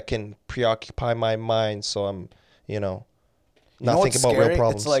thing that can preoccupy my mind. So I'm, not thinking about real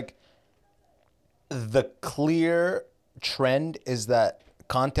problems. It's like the clear trend is that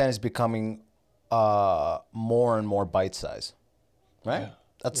content is becoming more and more bite size, right?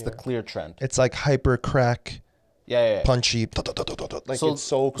 That's the clear trend. It's like hyper crack, punchy, like So- it's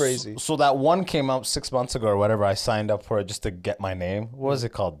so crazy. So that one came out 6 months ago or whatever. I signed up for it just to get my name. What was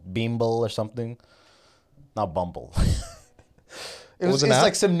it called? Beamble or something? Not Bumble. Was it's an app?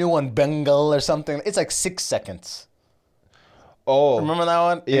 like some new one, Bengal or something. It's like 6 seconds. Oh, Remember that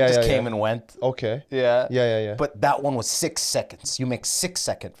one? Yeah, It just yeah, came yeah. and went. okay. Yeah. Yeah. But that one was 6 seconds. You make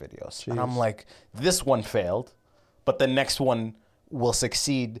 6-second videos. And I'm like, this one failed, but the next one will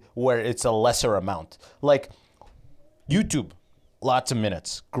succeed where it's a lesser amount. Like YouTube, lots of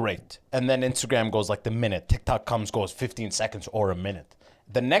minutes, great. And then Instagram goes like the minute. TikTok goes 15 seconds or a minute.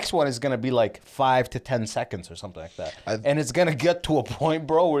 The next one is going to be like 5 to 10 seconds or something like that. And it's going to get to a point,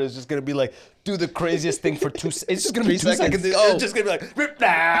 bro, where it's just going to be like, do the craziest thing for 2 seconds. It's just going to be 2 seconds. It's just going to be like, rip,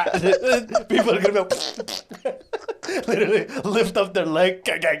 nah. People are going to be literally lift up their leg.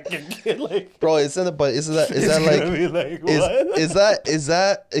 Like, Bro, is that like gonna be like, what?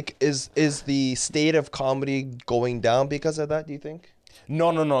 is the state of comedy going down because of that, do you think?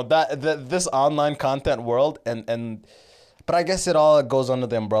 No. This online content world but I guess it all goes under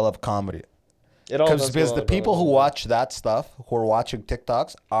the umbrella of comedy. It all does Because go the on, people who bro. watch that stuff, who are watching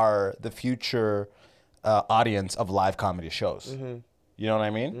TikToks, are the future audience of live comedy shows. Mm-hmm. You know what I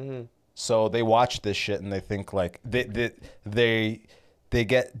mean? So they watch this shit and they think like they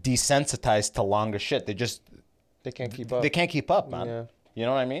get desensitized to longer shit. They can't keep up. They can't keep up, man. Yeah. You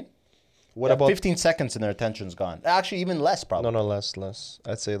know what I mean? What Yeah, about 15 seconds and their attention's gone. Actually, even less probably. No, less.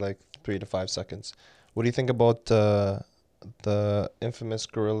 I'd say like 3 to 5 seconds. What do you think about the infamous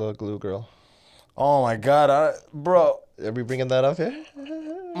Gorilla Glue girl? Oh my god, bro. Are we bringing that up here?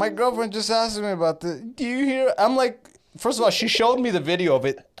 My girlfriend just asked me about this. Do you hear? I'm like, first of all, she showed me the video of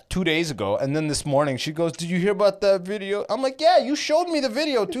it 2 days ago, and then this morning she goes, "Did you hear about that video?" I'm like, "Yeah, you showed me the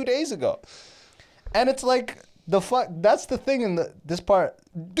video 2 days ago." And it's like that's the thing in this part,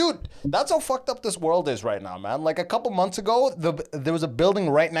 dude. That's how fucked up this world is right now, man. Like a couple months ago, there was a building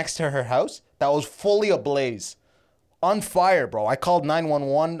right next to her house that was fully ablaze. On fire, bro. I called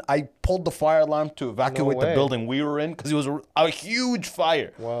 911. I pulled the fire alarm to evacuate the way. building we were in because it was a huge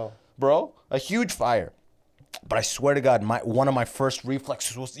fire. Wow. Bro, a huge fire. But I swear to God, one of my first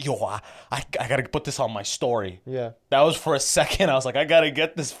reflexes was, I gotta put this on my story. Yeah. That was for a second. I was like, I gotta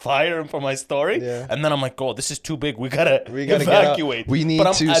get this fire in for my story. Yeah. And then I'm like, oh, this is too big. We gotta get out. evacuate. We need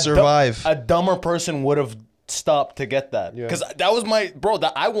But to survive. A dumber person would have stopped to get that. Yeah. Because that was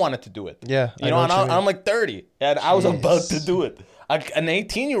that I wanted to do it. Yeah, You I know, know and what you mean. I'm like 30 and I was about to do it. An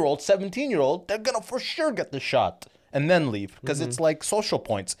 18-year-old, 17-year-old, they're gonna for sure get the shot and then leave because it's like social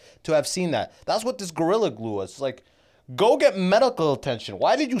points to have seen that. That's what this Gorilla Glue was. It's like, go get medical attention.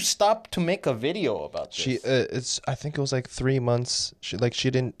 Why did you stop to make a video about this? I think it was like 3 months. She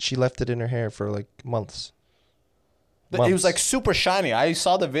left it in her hair for like months. It was months. like super shiny. I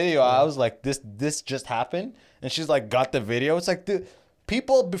saw the video. I was like, this just happened. And she's like, got the video. It's like, dude,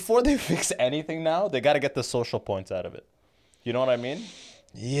 people, before they fix anything now, they got to get the social points out of it. You know what I mean?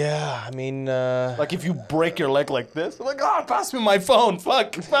 Yeah, I mean, Like if you break your leg like this, I'm like, oh, pass me my phone.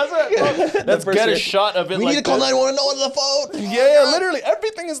 Fuck. Pass it. Let's get a shot of it. we like need to call this. 911 on the phone. Yeah, literally.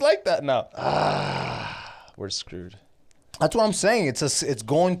 Everything is like that now. We're screwed. That's what I'm saying. It's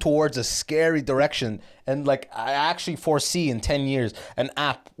going towards a scary direction. And like I actually foresee in 10 years an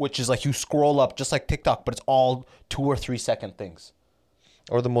app which is like you scroll up just like TikTok, but it's all 2 or 3 second things.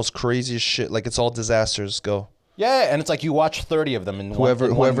 Or the most craziest shit. Like it's all disasters. Go. Yeah, and it's like you watch 30 of them in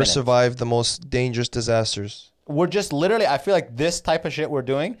Whoever one minute. survived the most dangerous disasters. We're just literally, I feel like this type of shit we're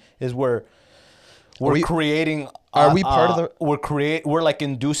doing is we're creating. Are we part of the? We're like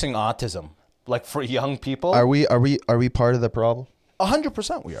inducing autism, like for young people. Are we part of the problem?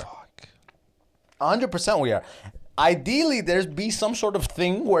 100% we are. 100% we are. Ideally, there's be some sort of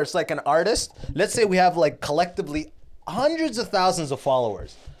thing where it's like an artist. Let's say we have like collectively hundreds of thousands of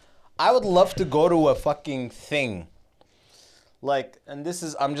followers. I would love to go to a fucking thing. Like, and this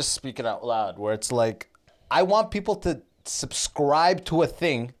is, I'm just speaking out loud, where it's like, I want people to subscribe to a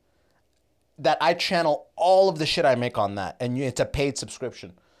thing that I channel all of the shit I make on that. And it's a paid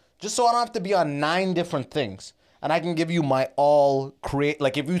subscription. Just so I don't have to be on 9 different things. And I can give you my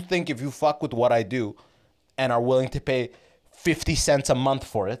like if you fuck with what I do and are willing to pay 50 cents a month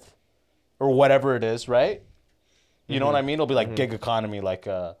for it or whatever it is, right? You know what I mean? It'll be like gig economy, like,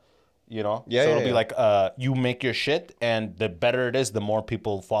 You know, Yeah, so yeah, it'll be yeah. like you make your shit, and the better it is, the more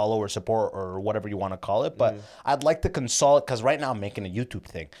people follow or support or whatever you want to call it. But I'd like to consolidate, because right now I'm making a YouTube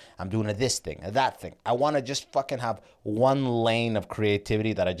thing, I'm doing this thing, that thing. I want to just fucking have one lane of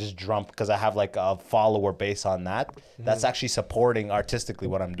creativity that I just drum, because I have like a follower base on that. That's actually supporting artistically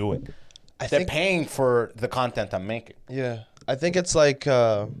what I'm doing. They're think- paying for the content I'm making. Yeah, I think it's like,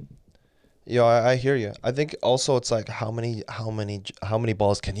 I hear you. I think also it's like how many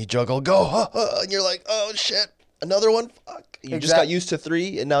balls can you juggle? Go, and you're like, oh shit, another one. Fuck, you just got used to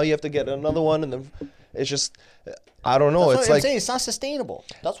 3, and now you have to get another one, and then it's just, I don't know. That's It's what I'm like saying. It's not sustainable.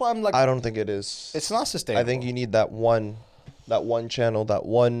 That's why I'm like, I don't think it is. it's not sustainable. I think you need that one channel, that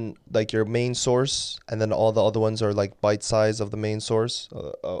one, like your main source, and then all the other ones are like bite size of the main source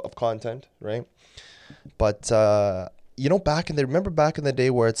of content, right? But remember back in the day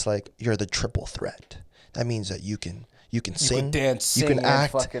where it's like you're the triple threat. That means that you can sing, dance, you sing, can and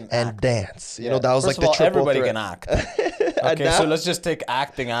act, fucking and act. dance. You Yeah. know, that was First like of the all, triple everybody threat. can act. Okay, now- so let's just take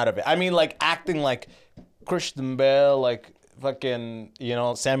acting out of it. I mean, like acting like Christian Bale, like fucking,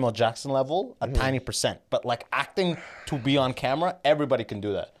 Samuel Jackson level, a tiny percent. But like acting to be on camera, everybody can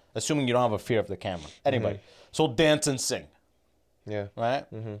do that, assuming you don't have a fear of the camera. Anybody. So dance and sing, Yeah, right?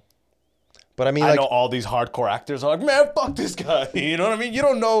 but I mean, I like, know all these hardcore actors are like, man, fuck this guy. You know what I mean? You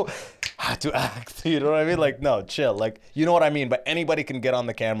don't know how to act. You know what I mean? Like, no, chill. Like, you know what I mean? But anybody can get on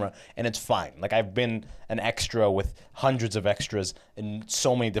the camera and it's fine. Like, I've been an extra with hundreds of extras in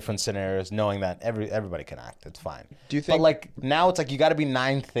so many different scenarios, knowing that everybody can act. It's fine. Do you think- But like now it's like you got to be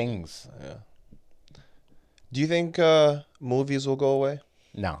 9 things. do you think movies will go away?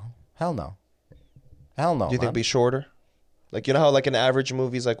 No, hell no, hell no. Do you think man. it'll be shorter? Like, you know how like an average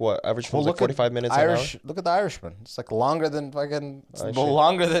movie's like what? Average film's like 45 minutes an hour? Look at the Irishman. It's like longer than fucking,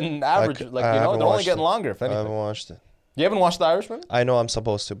 longer than average. Like, I they're haven't only watched getting it. longer, if I anything. haven't watched it. You haven't watched The Irishman? I know I'm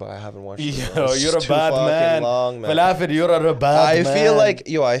supposed to, but I haven't watched it. Yo, It's you're a too bad fucking man. long, man. Falafel, you're a bad I man. feel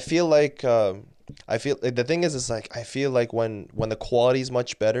like the thing is like I feel like when the quality's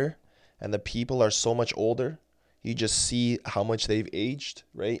much better and the people are so much older, you just see how much they've aged,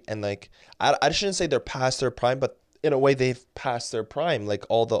 right? And like I shouldn't say they're past their prime, but in a way they've passed their prime. Like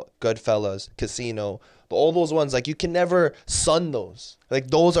all the Goodfellas, Casino, all those ones, like you can never sun those. Like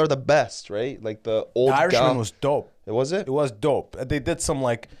those are the best, right? Like the old The Irishman guy. was dope. Was it? It was dope. They did some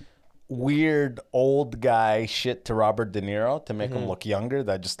like weird old guy shit to Robert De Niro to make him look younger.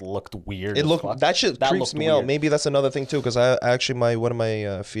 That just looked weird. It as looked fuck. that shit That creeps looked me out. weird. Maybe that's another thing too, because I actually one of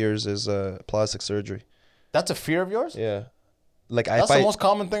my fears is plastic surgery. That's a fear of yours? Yeah, like That's the most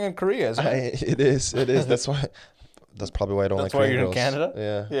common thing in Korea, isn't it? It is. That's why. That's probably why I don't That's like. why Korean you're in girls.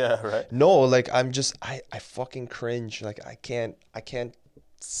 Canada? Yeah. Yeah, right. No, like I'm just I fucking cringe. Like I can't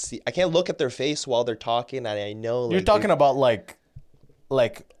look at their face while they're talking, and I know like, You're talking about like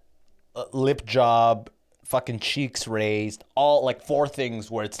lip job, fucking cheeks raised, all like 4 things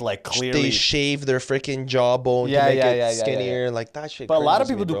where it's like clearly. they shave their freaking jawbone Yeah, to make yeah, it yeah, yeah, skinnier. yeah. Like that shit. But a lot of cringes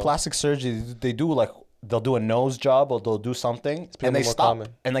people me, do bro. plastic surgery. They do like they'll do a nose job or they'll do something and they more stop common.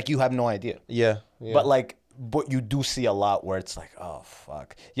 and like you have no idea. Yeah. But you do see a lot where it's like, oh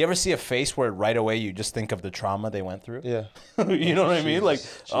fuck. You ever see a face where right away you just think of the trauma they went through? Yeah. You know what I mean? Like,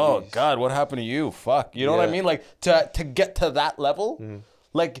 oh God, what happened to you? Fuck. You know what I Yeah. mean? Like to get to that level,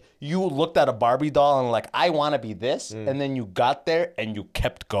 like you looked at a Barbie doll and like, I want to be this, and then you got there and you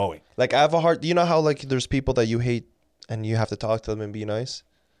kept going. Like I have a hard. You know how like there's people that you hate and you have to talk to them and be nice,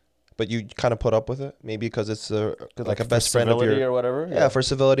 but you kind of put up with it, maybe because it's like a for best friend of civility your or whatever. Yeah, for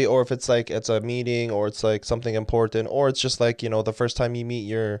civility, or if it's like it's a meeting, or it's like something important, or it's just like the first time you meet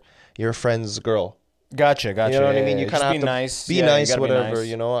your friend's girl. Gotcha. You know what I mean? You kind of have be to nice. be Yeah, you nice, gotta be whatever. nice.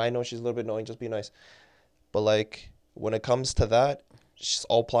 You know, I know she's a little bit annoying. Just be nice. But like when it comes to that, she's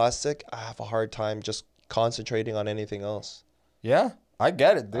all plastic. I have a hard time just concentrating on anything else. Yeah, I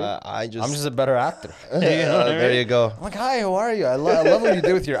get it, dude. I'm just a better actor. You know what I there mean? you go. I'm like, hi, how are you? I love what you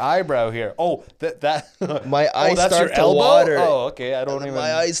did with your eyebrow here. Oh, that. My eyes that's start your to elbow? water. Oh, okay. I don't And even.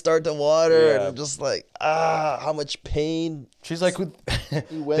 my eyes start to water, Yeah. and I'm just like, how much pain. She's like, went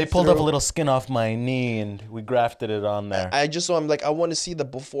they pulled up a through. little skin off my knee and we grafted it on there. I'm like, I want to see the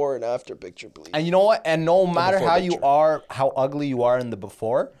before and after picture, please. And you know what? And no matter before how picture. you are, how ugly you are in the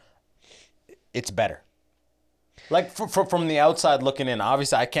before, it's better. Like from the outside looking in,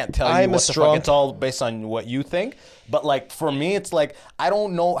 obviously I can't tell you I'm a what the fuck. strong- It's all based on what you think. But like for me, it's like I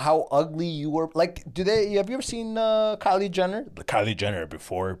don't know how ugly you were. Like, have you ever seen Kylie Jenner? Kylie Jenner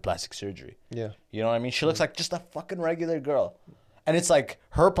before plastic surgery. Yeah. You know what I mean? She looks like just a fucking regular girl. And it's like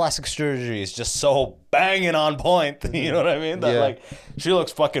her plastic surgery is just so banging on point. You know what I mean? That like she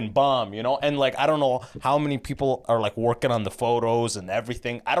looks fucking bomb, you know? And like I don't know how many people are like working on the photos and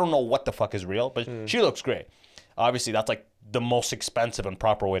everything. I don't know what the fuck is real, but she looks great. Obviously, that's like the most expensive and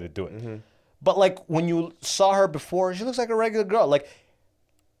proper way to do it. But like when you saw her before, she looks like a regular girl. Like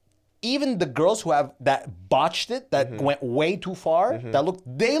even the girls who have that botched it, that went way too far,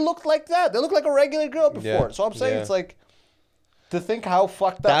 they looked like that. They look like a regular girl before. So I'm saying it's like to think how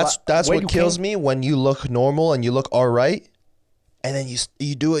fucked up. That's what kills me, when you look normal and you look all right, and then you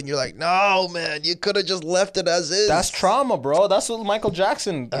do it and you're like, no, man, you could have just left it as is. That's trauma, bro. That's what Michael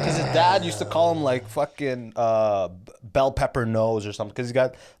Jackson, because his dad used to call him like fucking bell pepper nose or something, because he's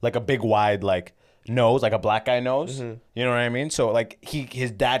got like a big wide like nose, like a black guy nose. You know what I mean? So like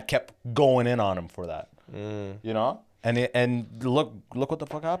his dad kept going in on him for that. You know? And look what the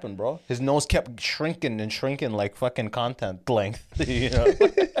fuck happened, bro. His nose kept shrinking and shrinking like fucking content length. You know?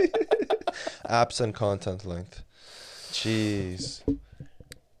 Absent content length. Jeez.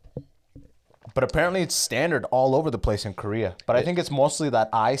 But apparently it's standard all over the place in Korea. But I think it's mostly that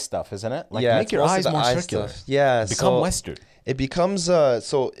eye stuff, isn't it? Like make your eyes more circular. Yeah. Become Western. It becomes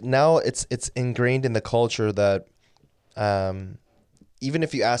so now it's ingrained in the culture that even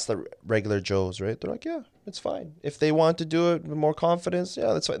if you ask the regular Joes, right, they're like, yeah, it's fine. If they want to do it with more confidence,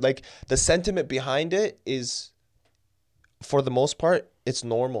 yeah, that's fine. Like the sentiment behind it is, for the most part, it's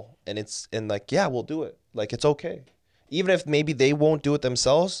normal, and like, yeah, we'll do it. Like it's okay, even if maybe they won't do it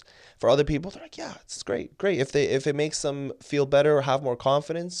themselves. For other people, they're like, yeah, it's great. If it makes them feel better or have more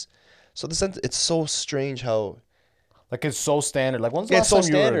confidence. So it's so strange how, like it's so standard. Like when's the last time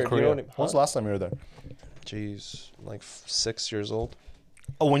you were in Korea? You know, when's the last time you were there? Jeez, like 6 years old.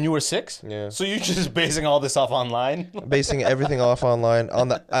 Oh, when you were 6? Yeah. So you're just basing all this off online? Basing everything off online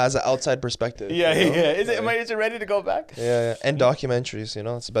as an outside perspective. Yeah, you know? Is it ready to go back? Yeah. And documentaries, you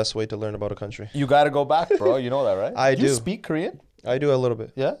know, it's the best way to learn about a country. You got to go back, bro. You know that, right? I do. You speak Korean? I do a little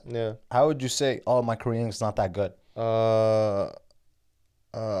bit. Yeah? Yeah. How would you say, oh, my Korean is not that good? I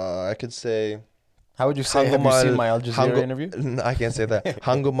could say. How would you say, have you seen my Al Jazeera interview? I can't say that.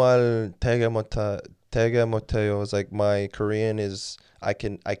 한국말 되게 못해요. It's like my Korean is, I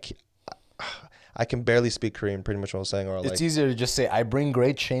can barely speak Korean, pretty much what I was saying. Or it's easier to just say, I bring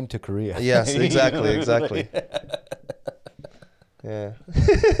great shame to Korea. Yes, exactly. Yeah.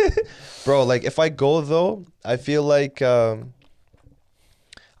 Bro, like if I go though, I feel like I'd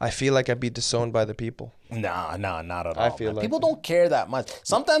be disowned by the people. Nah, not at all. I feel like people don't care that much.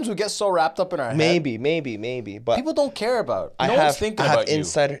 Sometimes we get so wrapped up in our head. Maybe, but people don't care about. I no have, one's thinking I have about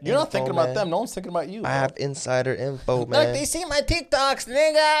insider you. You're not info, thinking about man. them. No one's thinking about you. I have insider info, man. Like they see my TikToks,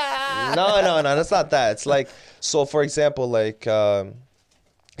 nigga. No, that's not that. It's like, so for example, like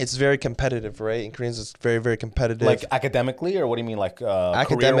it's very competitive, right? In Koreans, it's very, very competitive. Like academically, or what do you mean, like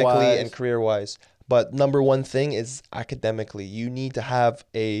academically career-wise? and career-wise. But number one thing is academically. You need to have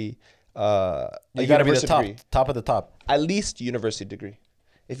a you got to be the degree. top of the top. At least university degree.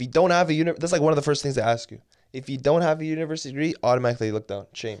 If you don't have a that's like one of the first things they ask you. If you don't have a university degree, automatically look down.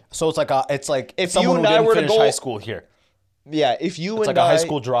 Shame. So it's like if someone you and who I didn't were to finish go, high school here. Yeah, if you It's and like a high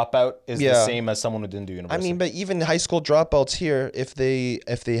school dropout is the Yeah. same as someone who didn't do I university. mean, but even high school dropouts here, if they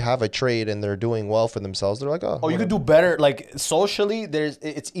have a trade and they're doing well for themselves, they're like, you could do better. Like socially,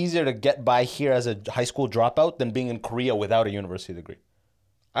 it's easier to get by here as a high school dropout than being in Korea without a university degree.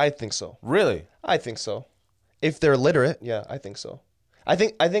 I think so. Really? I think so. If they're literate, yeah, I think so. I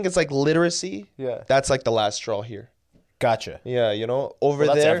think it's like literacy. Yeah. That's like the last straw here. Gotcha. Yeah, you know, over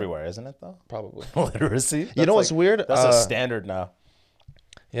Well, that's there. everywhere, isn't it? Though Probably. literacy. You know what's weird? That's a standard now.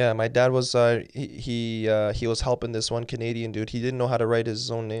 Yeah, my dad was he was helping this one Canadian dude. He didn't know how to write his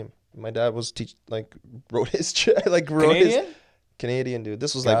own name. My dad was wrote his Canadian? Canadian dude.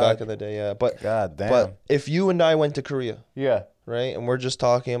 This was like back in the day, yeah. But God damn. But if you and I went to Korea, Yeah. right, and we're just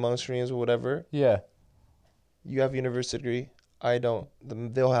talking amongst Koreans or whatever, Yeah. you have a university degree, I don't.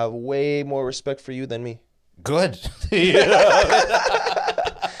 They'll have way more respect for you than me. Good. You're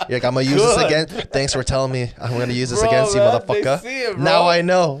like, I'm gonna use this again. Thanks for telling me. I'm gonna use this against you, motherfucker. They see it, bro. Now I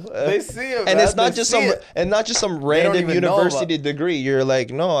know. They see it, and man. it's not They just see some it. random even know university degree. You're like,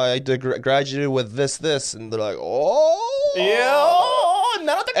 no, I graduated with this, and they're like, oh, Yeah.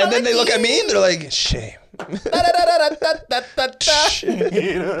 and then they look at me and they're like, shame.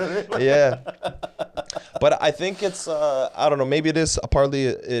 Yeah, but I think it's I don't know. Maybe it is partly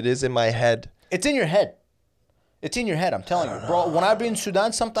it is in my head. It's in your head. It's in your head, I'm telling you. Bro, when I'd be in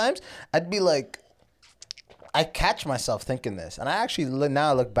Sudan sometimes, I'd be like, I catch myself thinking this. And I actually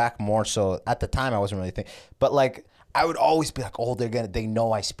now I look back more so. At the time, I wasn't really thinking. But like, I would always be like, oh, they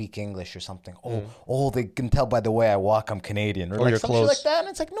know I speak English or something. Oh, they can tell by the way I walk I'm Canadian or like your some shit like clothes. that. And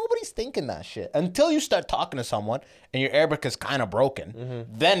it's like nobody's thinking that shit until you start talking to someone and your Arabic is kind of broken.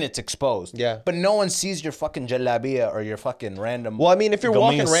 Then it's exposed. Yeah. But no one sees your fucking jalabiya or your fucking random. Well, I mean, if you're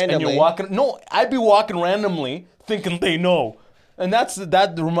walking gamis and randomly- you're walking. No, I'd be walking randomly thinking they know. And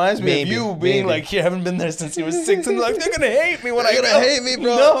that reminds me Maybe, of you being maybe. like, you haven't been there since you were 6, and like they're gonna hate me when I They're go. gonna hate me,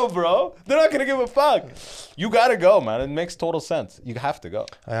 bro. No, bro, they're not gonna give a fuck. You gotta go, man. It makes total sense. You have to go,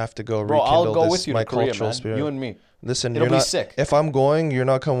 I have to go bro. rekindle I'll go this, with you my to Korea, cultural man. spirit. You and me. Listen, It'll you're be not, sick. If I'm going, you're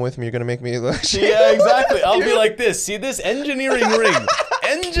not coming with me. You're gonna make me like. Yeah, exactly. I'll be like this. See this engineering ring,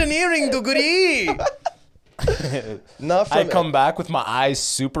 engineering degree. Not from I come back with my eyes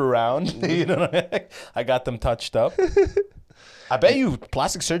super round. You know, I got them touched up. I bet you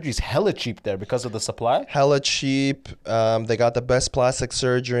plastic surgery is hella cheap there because of the supply. hella cheap. They got the best plastic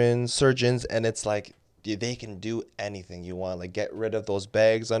surgeons, and it's like they can do anything you want. Like get rid of those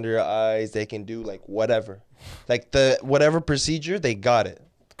bags under your eyes. They can do like whatever, like the whatever procedure they got it.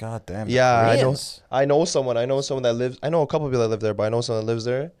 God damn. Yeah, Koreans. I know someone that lives. I know a couple of people that live there, but I know someone that lives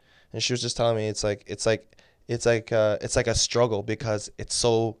there, and she was just telling me it's like a struggle because it's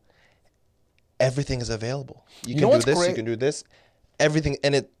so everything is available. You know can do what's this, great? you can do this, everything,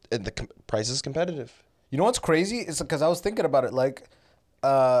 and the price is competitive. You know what's crazy? It's because I was thinking about it, like,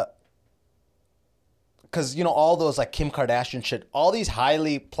 because you know all those like Kim Kardashian shit, all these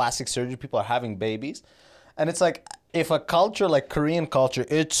highly plastic surgery people are having babies, and it's like if a culture like Korean culture,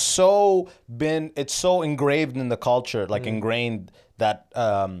 it's so engraved in the culture, like ingrained that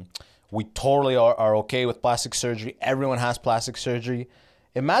we totally are okay with plastic surgery. Everyone has plastic surgery.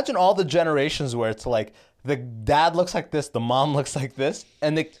 Imagine all the generations where it's like the dad looks like this, the mom looks like this,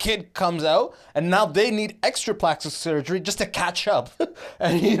 and the kid comes out, and now they need extra plastic surgery just to catch up.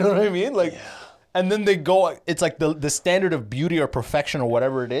 And you know what I mean? Like, and then they go. It's like the standard of beauty or perfection or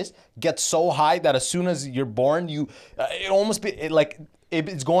whatever it is gets so high that as soon as you're born, it almost be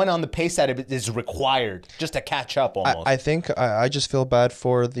it's going on the pace that it is required just to catch up almost. I think I just feel bad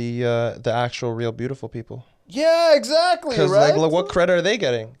for the actual real beautiful people. Yeah, exactly. Because Right? like, what credit are they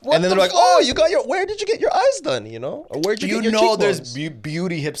getting? What And then the they're like, fuck? "Oh, where did you get your eyes done? You know, or where'd you You get your know, there's cheekbones?"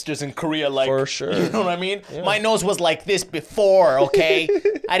 beauty hipsters in Korea, like For sure. You know what I mean? My nose was like this before, okay?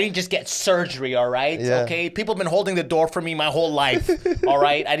 I didn't just get surgery, all right? Yeah. Okay, people have been holding the door for me my whole life, all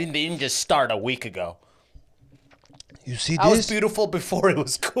right? They didn't just start a week ago. You see I was this? beautiful before it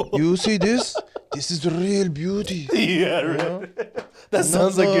was cool. You see this? This is the real beauty. Yeah, right. That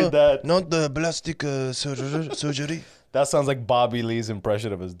sounds like your dad. Not the plastic surgery. That sounds like Bobby Lee's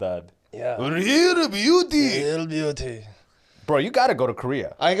impression of his dad. Yeah. Real beauty, Real beauty. bro. You gotta go to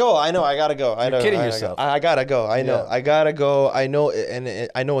Korea. I know. I gotta go. I know. kidding I yourself. I gotta go. I know. Yeah. I gotta go. I know.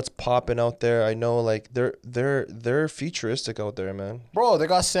 I know it's popping out there. I know. Like they're futuristic out there, man. Bro, they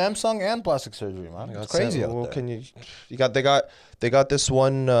got Samsung and plastic surgery, man. It's crazy out Well, there. can they got this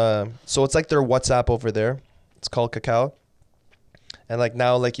one. So it's like their WhatsApp over there. It's called Kakao. And like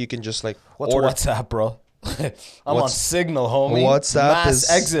now, like you can just like What's order. WhatsApp, bro? I'm on What's- Signal, homie. WhatsApp Mass is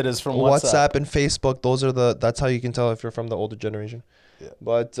exit is from WhatsApp. WhatsApp and Facebook. That's how you can tell if you're from the older generation. Yeah.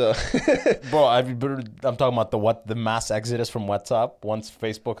 But Bro, I'm talking about the mass exodus from WhatsApp. Once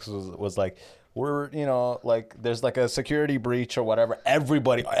Facebook was like, there's like a security breach or whatever. Every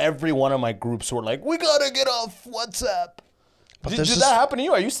one of my groups were like, we gotta get off WhatsApp. Did that happen to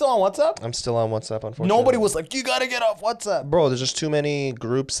you? Are you still on WhatsApp? I'm still on WhatsApp, unfortunately. Nobody was like, you gotta get off WhatsApp. Bro, there's just too many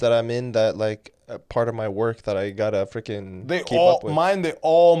groups that I'm in that like part of my work that I gotta freaking keep up with. They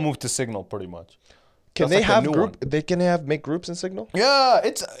all moved to Signal pretty much. Can That's they like a have new group? one. They can make groups in Signal. Yeah,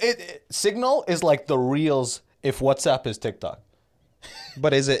 Signal is like the Reels if WhatsApp is TikTok.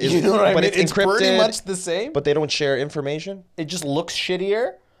 But is it? You know what I but mean? it's It's encrypted. pretty much the same. But they don't share information. It just looks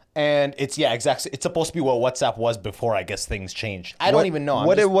shittier. And exactly. It's supposed to be what WhatsApp was before, I guess things changed. I don't even know.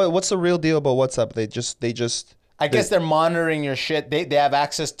 What's the real deal about WhatsApp? They just. I guess they're monitoring your shit. They have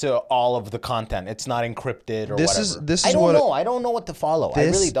access to all of the content. It's not encrypted or This whatever. is I don't what- know. I don't know what to follow. I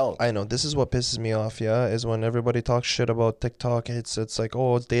really don't. I know. This is what pisses me off. Yeah, is when everybody talks shit about TikTok. It's like,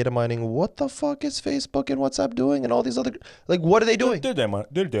 oh, it's data mining. What the fuck is Facebook and WhatsApp doing? And all these other what are they doing? They're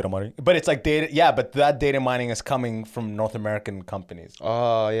data mining. But it's like data. Yeah, but that data mining is coming from North American companies.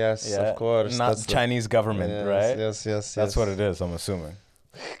 Oh yes, Yeah, of course. not That's the Chinese government, yes, right? Yes. That's what it is, I'm assuming.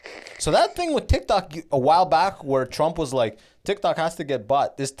 So that thing with TikTok a while back where Trump was like, TikTok has to get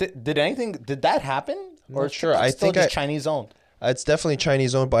bought. Did that happen? Or not sure. TikTok I still think just Chinese owned? It's definitely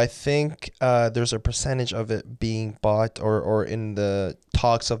Chinese owned, but I think there's a percentage of it being bought or in the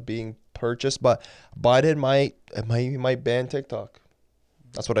talks of being purchased. But Biden might ban TikTok.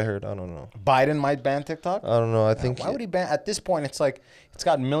 That's what I heard. I don't know. Biden might ban TikTok. I don't know. I think Why would he ban? At this point, it's like it's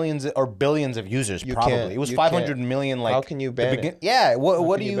got millions or billions of users. You Probably can't- it was you 500 can't. million. Like, How can you ban it? Yeah. What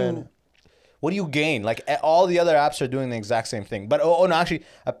can do you ban you? it? What do you gain? Like all the other apps are doing the exact same thing. But oh no, actually,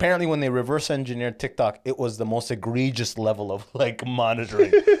 apparently when they reverse engineered TikTok, it was the most egregious level of like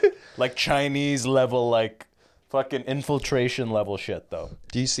monitoring, like Chinese level, like fucking infiltration level shit though.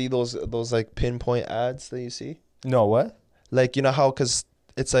 Do you see those like pinpoint ads that you see? No, what? Like, you know how, because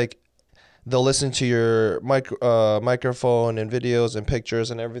it's like they'll listen to your microphone and videos and pictures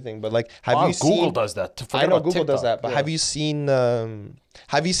and everything, but like Google does that. I know Google does that, but have you seen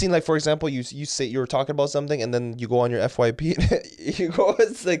like, for example, you say you were talking about something and then you go on your FYP and you go,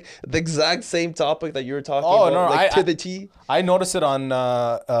 it's like the exact same topic that you were talking about, like to the T. I noticed it on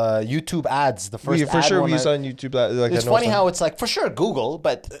YouTube ads. The first For ad sure, one we I- saw on YouTube. Like, It's I know funny some- how it's like for sure Google,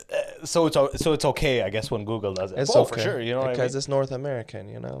 but so it's okay, I guess, when Google does it. it's Oh, okay, for sure, you know what I because mean? it's North American.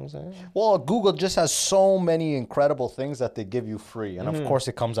 You know what I'm saying? Well, Google just has so many incredible things that they give you free, and of course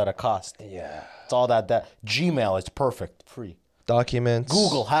it comes at a cost. Yeah. It's all that Gmail, it's perfect, free. Documents.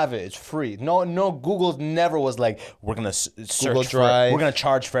 Google have it, it's free. No, Google never was like we're gonna search Google for Drive. we're gonna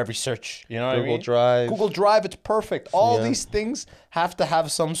charge for every search. You know what I Google mean? Drive. Google Drive, it's perfect. All Yeah. these things have to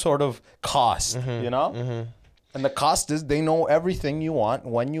have some sort of cost. Mm-hmm. You know. And the cost is they know everything you want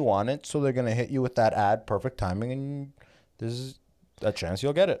when you want it, so they're gonna hit you with that ad, perfect timing, and there's a chance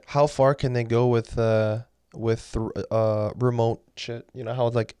you'll get it. How far can they go with remote shit? You know how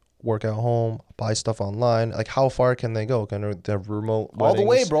like work at home, buy stuff online. Like how far can they go? Can they have remote All the way,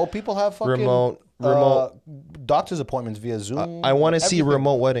 weddings? bro. People have fucking Remote- doctor's appointments via Zoom. I want to see everything.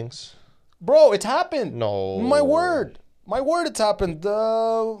 remote weddings. Bro, it's happened. No. My word, it's happened.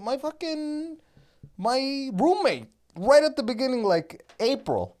 My roommate, right at the beginning, like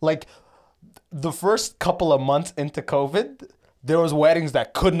April, like the first couple of months into COVID, there was weddings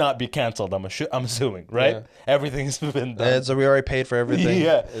that could not be canceled. I'm assuming, right? Yeah. Everything's been done. And so we already paid for everything.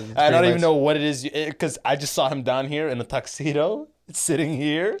 Yeah, It's I don't pretty even much- know what it is because I just saw him down here in a tuxedo, sitting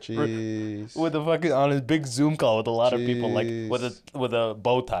here Jeez. with a fucking on his big Zoom call with a lot of people, like Jeez. with a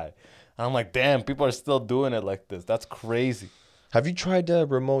bow tie. And I'm like, damn, people are still doing it like this. That's crazy. Have you tried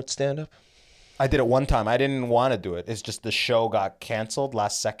remote stand up? I did it one time. I didn't want to do it. It's just the show got canceled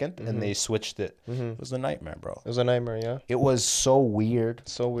last second and they switched it. It was a nightmare, bro. It was a nightmare, yeah. It was so weird.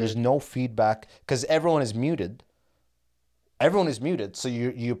 So weird. There's no feedback because everyone is muted. Everyone is muted, so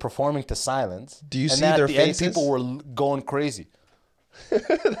you're performing to silence. Do you and see then their at the end, faces? people were going crazy.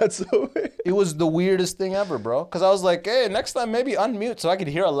 That's so weird. It was the weirdest thing ever, bro. Because I was like, hey, next time maybe unmute so I could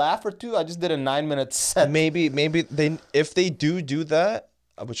hear a laugh or two. I just did a 9-minute set. Maybe they if they do that,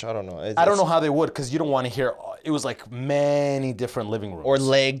 which I don't know. I don't know how they would because you don't want to hear. It was like many different living rooms. Or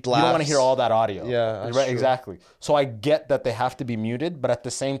legged You don't want to laughs. hear all that audio. Yeah, that's right. true. Exactly. So I get that they have to be muted, but at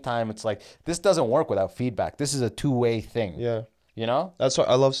the same time, it's like this doesn't work without feedback. This is a two-way thing. Yeah. You know? That's why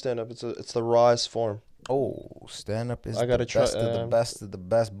I love stand up. It's the rawest form. Oh, stand up is I gotta the try- best of the best of the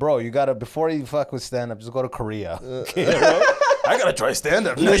best, bro. You gotta before you fuck with stand up, just go to Korea. Okay, bro? I gotta try stand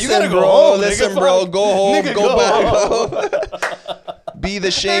up. Listen, you gotta go bro. home. Listen, nigga, bro. fuck. Go home. Nigga, Go back home. home. Be the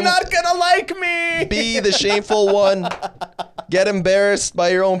They're shame. not gonna like me. Be the shameful one. Get embarrassed by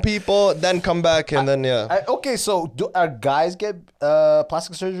your own people, then come back and then Okay, so are guys get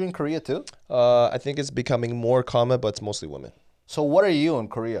plastic surgery in Korea too? I think it's becoming more common, but it's mostly women. So what are you in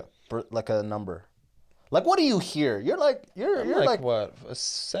Korea? Like a number? Like what do you hear? You're like what, a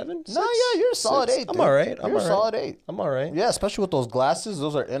 7? No, yeah, you're a solid 8. I'm dude. all right. You're a solid 8. I'm all right. Yeah, especially with those glasses.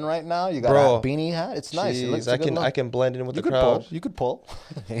 Those are in right now. You got Bro. a beanie hat. It's nice. It looks Jeez, a good look. I can blend in with You the could crowd. pull. You could pull.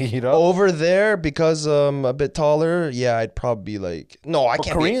 You know. Over there, because a bit taller, yeah, I'd probably be like, no, I But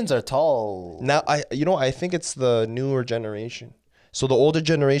can't. Koreans are tall. Now I think it's the newer generation. So the older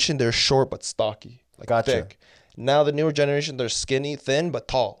generation, they're short but stocky, like Gotcha. thick. Now the newer generation, they're skinny, thin but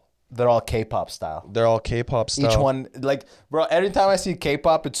tall. They're all K-pop style. They're all K-pop style. Each one, like, bro, every time I see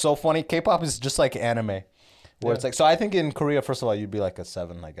K-pop, it's so funny. K-pop is just like anime. Where it's like, so I think in Korea, first of all, you'd be like a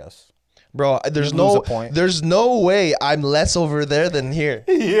 7, I guess. Bro, there's You'd lose no a point. there's no way I'm less over there than here.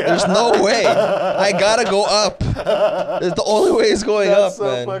 Yeah. There's no way. I gotta go up. It's the only way is going up,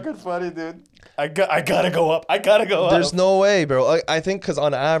 man. fucking funny, dude. I gotta go up. I gotta go There's up. no way, bro. I think because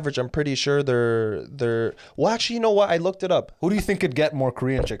on average, I'm pretty sure they're. Well, actually, you know what? I looked it up. Who do you think could get more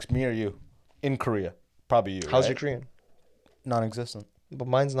Korean chicks, me or you, in Korea? Probably you. How's right? your Korean? Non-existent. But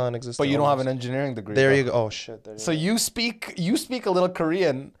mine's non-existent. But you don't have almost. an engineering degree. There bro. you go. Oh shit. There you So you speak a little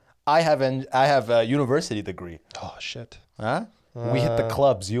Korean. I have a university degree. go. Oh shit. Huh? We hit the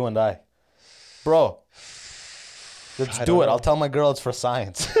clubs, you and I, bro. Let's I do don't it. know. I'll tell my girl it's for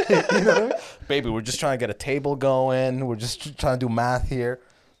science. You know what I mean? Baby, we're just trying to get a table going. We're just trying to do math here.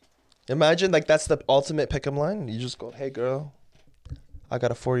 Imagine like that's the ultimate pick-em line. You just go, "Hey girl, I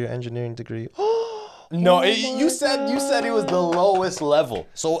got a 4-year engineering degree." No, Oh you my said it was the lowest level.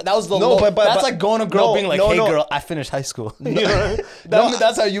 So that was the No, low. but That's like going to a girl no, being like, no, "Hey, no. girl, I finished high school." You know what I mean?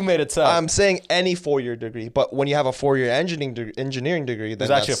 That's how you made it sound. I'm saying any 4-year degree, but when you have a 4-year engineering degree, then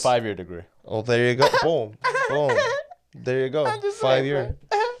It's actually a that's- 5-year degree. Oh, there you go. Boom, boom. There you go. 5-year.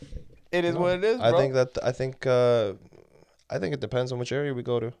 It is what it is, bro. I think it depends on which area we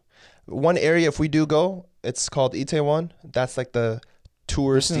go to. One area, if we do go, it's called Itaewon. That's like the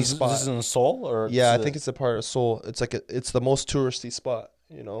touristy spot. This is in Seoul, or Yeah, I think it's a part of Seoul. It's like it's the most touristy spot.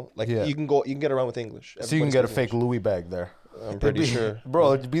 You know, like Yeah. you can get around with English. so you can get a Everybody fake speaks Louis bag there. English. I'm pretty sure.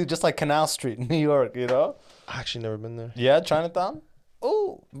 Bro. It'd be just like Canal Street in New York, you know? I actually never been there. Yeah, Chinatown.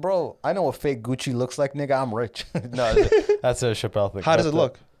 Oh, bro, I know what fake Gucci looks like, nigga. I'm rich. No, that's a Chappelle thing. How does it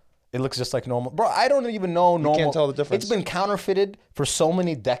look? It looks just like normal, bro. I don't even know normal. can't tell the difference. It's been counterfeited for so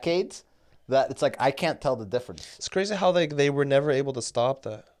many decades that it's like I can't tell the difference. It's crazy how they were never able to stop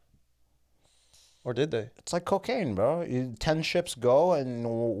that. Or did they? It's like cocaine, bro. 10 ships go, and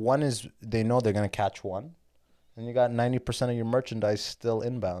one is they know they're gonna catch one, and you got 90% of your merchandise still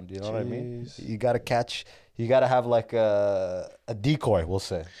inbound. You know what I mean? Jeez. You gotta catch. You gotta have like a decoy. We'll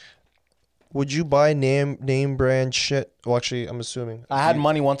say. Would you buy name brand shit? Well, actually, I'm assuming. I had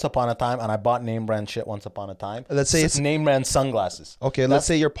money once upon a time, and I bought name brand shit once upon a time. Let's say it's name brand sunglasses. okay. Let's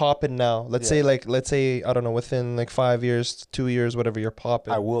say you're popping now. Let's Yeah. say I don't know, within like 5 years, 2 years, whatever, you're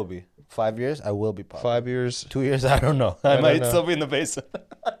popping. I will be 5 years. I will be popping. 5 years. 2 years. I don't know. I don't might know. still be in the basement.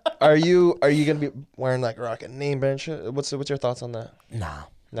 Are you gonna be wearing like rocking name brand shit? What's your thoughts on that? Nah.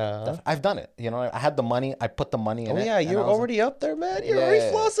 Nah. I've done it. You know, I had the money. I put the money in Oh it. yeah, and you're I was already up there, man. You're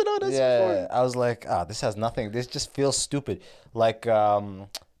already flossing on us. Yeah, I was like, this has nothing. This just feels stupid. Like,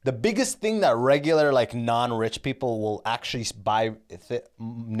 the biggest thing that regular, like, non-rich people will actually buy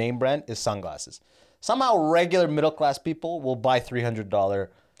name brand is sunglasses. Somehow, regular middle-class people will buy $300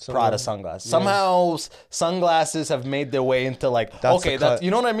 Prada sunglasses. Somehow, sunglasses have made their way into, like, That's the cut.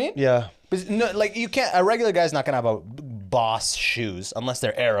 you know what I mean? Yeah. But no, like, you can't, a regular guy's not gonna have a Boss shoes unless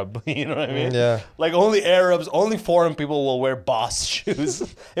they're Arab. You know what I mean? Yeah. Like, only Arabs, only foreign people will wear Boss shoes.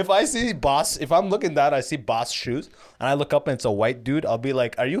 If I see Boss, if I'm looking down, I see Boss shoes, and I look up and it's a white dude, I'll be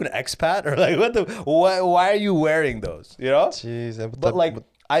like, "Are you an expat?" Or like, why are you wearing those? You know? Jeez. But like,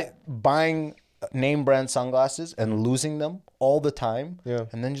 I buying name brand sunglasses and losing them all the time. Yeah.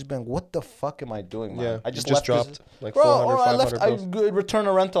 And then just being, what the fuck am I doing, man? Yeah, I just you just left dropped, this, like, bro, 400, or I left. 500 bills. Return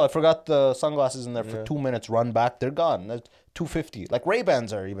a rental. I forgot the sunglasses in there for 2 minutes. Run back, they're gone. That's $250. Like,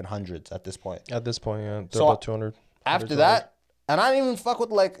 Ray-Bans are even hundreds at this point. At this point, yeah, they're So, about 200. After that, and I didn't even fuck with,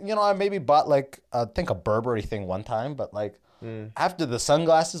 like, you know, I maybe bought like I think a Burberry thing one time, but like after the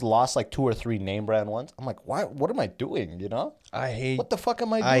sunglasses lost like 2 or 3 name brand ones, I'm like, why? What am I doing? You know? I hate. What the fuck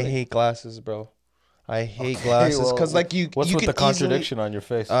am I doing? I hate glasses, bro. I hate glasses because like you. What's you with can the contradiction on your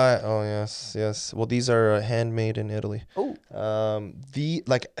face? Oh yes. Well, these are handmade in Italy. Oh.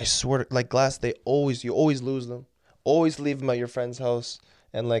 I swear, like glass, you always lose them. Always leave them at your friend's house.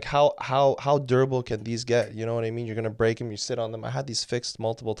 And like how durable can these get? You know what I mean? You're gonna break them. You sit on them. I had these fixed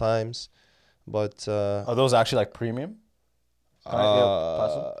multiple times, but Are those actually like premium?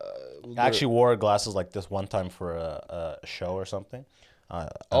 I actually wore glasses like this one time for a show or something.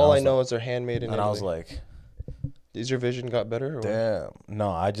 all I know is they're handmade in and Italy. I was like, is your vision got better? Or? damn. No,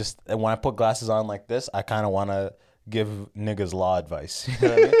 I just, and when I put glasses on like this, I kind of want to give niggas law advice. You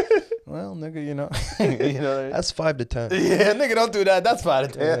know what I mean? Well, nigga, you know. You know what I mean? That's 5 to 10. Yeah, nigga, don't do that. That's fine.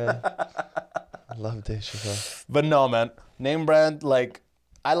 Yeah. I love Dave Chappelle. But no, man. Name brand, like,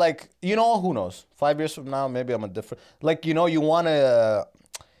 I like, you know, who knows? 5 years from now, maybe I'm a different, like, you know, you want to,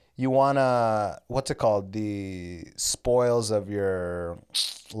 what's it called? The spoils of your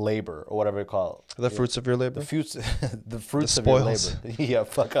labor or whatever you call it. The fruits of your labor. The fruits, the fruits The of your spoils. labor. Yeah,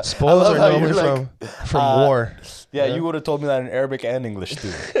 fuck. I Spoils love are how normally you're like, from war. Yeah, you would have told me that in Arabic and English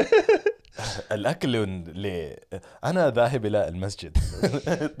too. الأكل أنا ذاهب إلى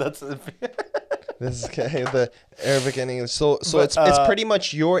المسجد. That's This is the Arabic and English. So But, it's pretty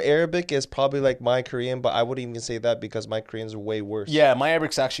much your Arabic is probably like my Korean, but I wouldn't even say that because my Koreans are way worse. yeah. My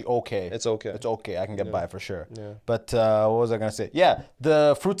Arabic's actually okay. It's okay. It's okay. I can get by for sure. Yeah. But what was I gonna say? Yeah,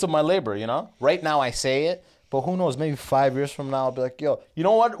 the fruits of my labor. You know, right now I say it, but who knows? Maybe 5 years from now I'll be like, yo, you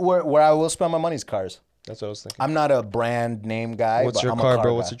know what? Where I will spend my money is cars. That's what I was thinking. I'm not a brand name guy. What's but your I'm a car, bro?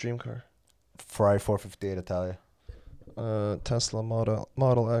 guy. What's your dream car? Ferrari 458 Italia. Tesla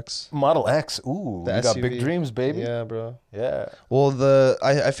Model X. Model X. Ooh, The you got SUV. big dreams, baby. Yeah, bro. Yeah. Well,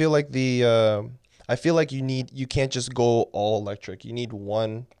 I feel like I feel like you can't just go all electric. You need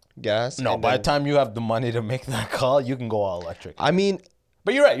one gas. No, and by then- the time you have the money to make that call, you can go all electric. I mean,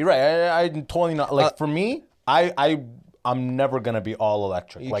 But you're right. I'm totally not like for me. I'm never gonna be all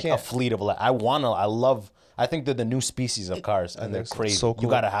electric. Like can't. a fleet of I think they're the new species of cars, and they're think so. crazy. So cool. You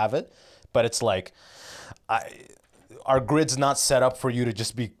gotta have it, but it's like, our grid's not set up for you to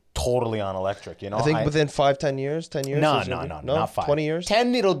just be totally on electric. You know, I think within 5-10 years, 10 years. No, is no, gonna no, be- not 5. 20 years.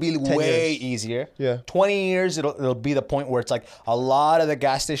 10, it'll be way years. easier. Yeah. 20 years, it'll be the point where it's like a lot of the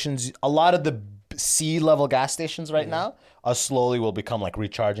gas stations, a lot of the C-level gas stations right now, slowly will become like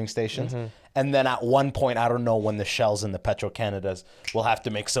recharging stations. And then at one point, I don't know when the Shells and the Petro-Canadas will have to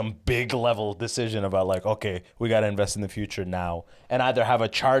make some big level decision about like, okay, we got to invest in the future now. And either have a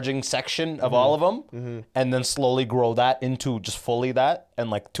charging section of all of them and then slowly grow that into just fully that and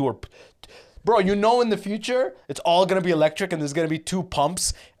like Bro, you know in the future, it's all going to be electric and there's going to be 2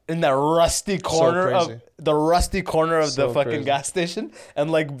 pumps in that rusty corner crazy. the fucking crazy. gas station, and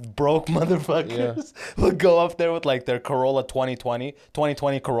like broke motherfuckers will go up there with like their Corolla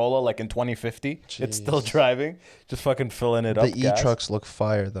 2020 Corolla like in 2050. It's still driving, just fucking filling it up. The e-trucks look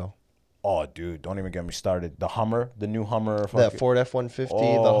fire though. Oh, dude, don't even get me started. The Hummer, the new Hummer. That Ford F-150,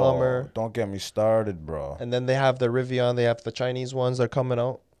 the Hummer. Don't get me started, bro. And then they have the Rivian. They have the Chinese ones that are coming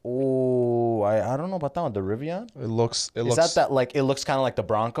out. Oh, I don't know about that one. The Rivian? It looks. Is that like, it looks kind of like the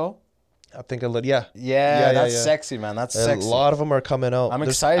Bronco? I think yeah. Yeah, that's sexy, man. That's A sexy. lot of them are coming out. I'm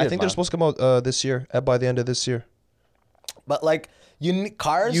excited, I think man. they're supposed to come out this year, by the end of this year. But like, you need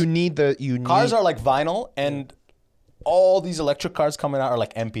cars. Cars are like vinyl, and all these electric cars coming out are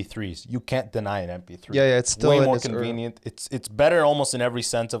like MP3s. You can't deny an MP3. Yeah, it's still way in more its convenient. It's better almost in every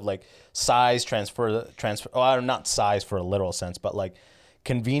sense of like size, transfer. Oh, not size for a literal sense, but like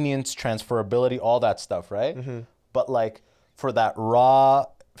convenience, transferability, all that stuff, right? But like for that raw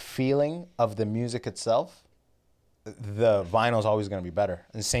feeling of the music itself, the vinyl is always going to be better.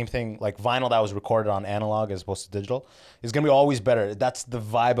 And the same thing, like vinyl that was recorded on analog as opposed to digital is going to be always better. That's the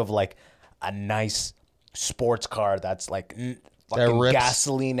vibe of like a nice sports car that's like fucking rips.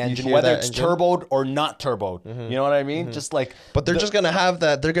 gasoline You engine, hear whether that it's engine? turboed or not turboed. You know what I mean? Just like, But they're just gonna have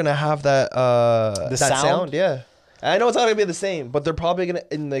that. They're gonna have that. That sound? Yeah. I know it's not gonna be the same, but they're probably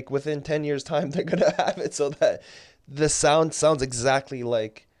gonna within 10 years time they're gonna have it so that the sound sounds exactly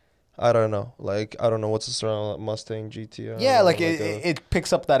like. I don't know what's the sound Mustang GT. yeah, like it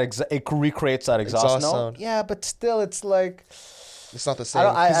picks up that it recreates that exhaust note. sound. Yeah, but still, it's like, It's not the same.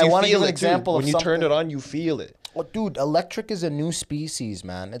 I you wanna feel give an it, too. example of when you turn something- it on, you feel it. well, dude, electric is a new species,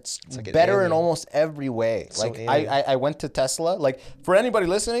 man. It's like an better in alien. almost every way. so Like alien. I went to Tesla. Like for anybody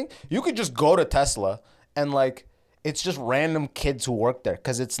listening, you could just go to Tesla and like it's just random kids who work there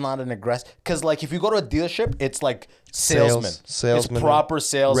because it's not an aggressive. Because like if you go to a dealership, it's like salesmen. Salesmen, It's proper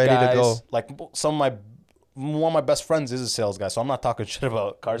sales ready to guys. go. Like one of my best friends is a sales guy, so I'm not talking shit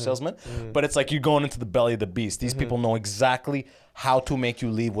about car salesmen. But it's like you're going into the belly of the beast. These people know exactly how to make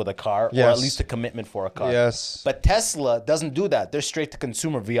you leave with a car, or at Yes. least a commitment for a car. Yes. But Tesla doesn't do that. They're straight to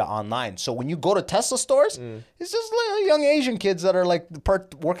consumer via online. So when you go to Tesla stores, it's just like young Asian kids that are like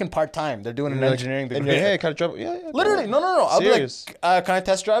working part time. They're doing an engineering And degree. you're, hey, can I drive? Yeah. Literally, no. I'll Serious. be like, can I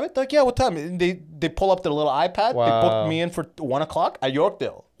test drive it? They're like, yeah, what time? And they pull up their little iPad. They Wow. booked me in for 1 o'clock at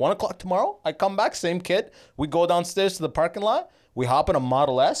Yorkdale. 1 o'clock tomorrow. I come back, same kid. We go downstairs to the parking lot. We hop in a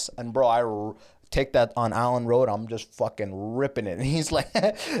Model S, and bro, I take that on Allen Road. I'm just fucking ripping it. And he's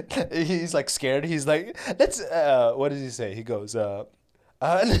like, scared. He's like, let's. What does he say? He goes,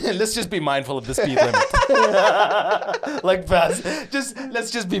 let's just be mindful of the speed limit. Like fast.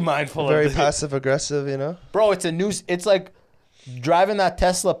 Let's just be mindful Very of the passive aggressive, you know. Bro, it's like driving that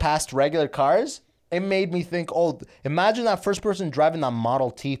Tesla past regular cars. It made me think, imagine that first person driving that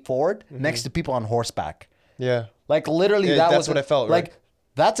Model T Ford next to people on horseback. Yeah. Like literally, Yeah, that's that's what I felt, like. right?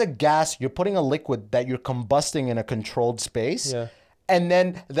 That's a gas. You're putting a liquid that you're combusting in a controlled space. Yeah. And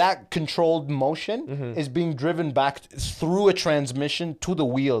then that controlled motion is being driven back through a transmission to the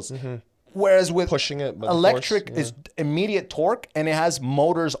wheels. Whereas with Pushing it by the electric force, yeah. is immediate torque and it has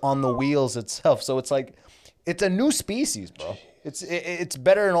motors on the wheels itself. So it's like, it's a new species, bro. It's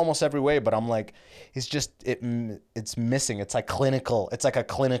better in almost every way, but I'm like, it's just it's missing. It's like clinical. It's like a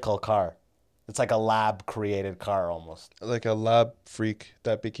clinical car. It's like a lab created car almost. Like a lab freak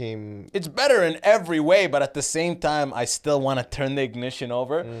that became. It's better in every way, but at the same time, I still want to turn the ignition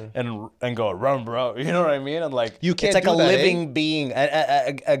over and go run, bro. You know what I mean? And like You can't it's like do a that, living being.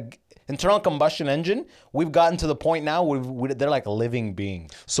 A internal combustion engine. We've gotten to the point now where they're like living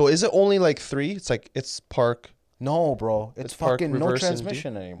beings. So is it only like 3? It's like it's park, No, bro. It's park, fucking no reverse, and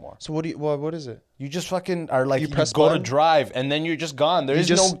transmission anymore. So what is it? You just fucking are like, you press go button? to drive, and then you're just gone. There's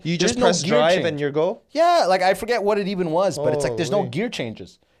You there's just no press gear drive change. and you go? Yeah, like I forget what it even was, but it's like there's no Holy. gear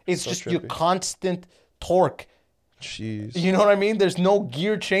changes. It's So just your trippy. constant torque. Jeez. You know what I mean? There's no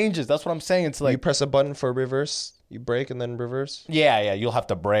gear changes. That's what I'm saying. It's You like, press a button for reverse, you brake and then reverse? yeah, you'll have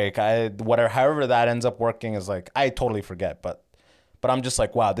to brake. However that ends up working is like, I totally forget, but I'm just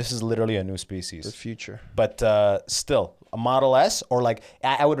like, wow, this is literally a new The species. future. But still, a Model S, or like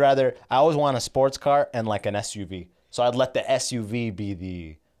I always want a sports car and like an SUV. So I'd let the SUV be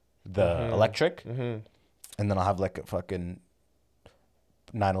the electric, and then I'll have like a fucking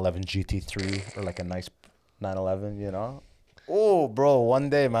 911 GT3 or like a nice 911, you know? Oh, bro, one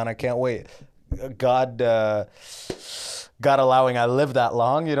day, man, I can't wait. God allowing I live that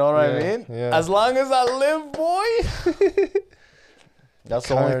long, you know what I Yeah, mean? yeah. As long as I live, boy. That's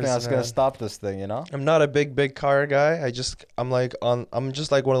the only thing Cars, that's gonna man. stop this thing, you know? I'm not a big car guy. I'm just like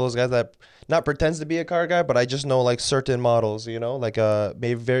one of those guys that not pretends to be a car guy, but I just know like certain models, you know, like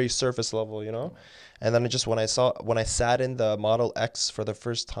maybe very surface level, you know. And then when I sat in the Model X for the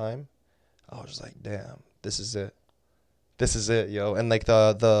first time, I was just like, damn, this is it. This is it, yo. And like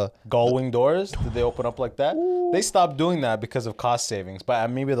the Gull-wing doors, did they open up like that? They stopped doing that because of cost savings, but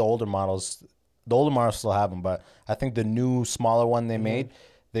maybe the older models still have them, but I think the new smaller one they made,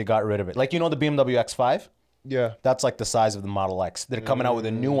 they got rid of it. Like, you know, the BMW X5? yeah. That's like the size of the Model X. They're coming out with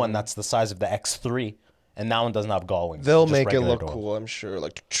a new one that's the size of the X3, and that one doesn't have gull wings. They'll just make it regular look doors. cool, I'm sure.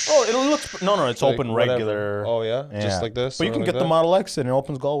 Like Oh, it'll look... No, it's like open whatever. regular. Oh yeah? Just like this. But you or can like get the that? Model X and it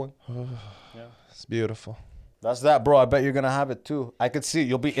opens gull wing. It's beautiful. That's that, bro. I bet you're gonna have it too. I could see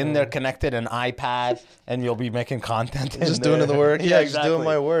you'll be in there connected an iPad, and you'll be making content. Just doing the work. Yeah, just doing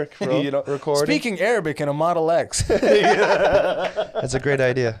my work, bro. You know, Recording. speaking Arabic in a Model X. That's a great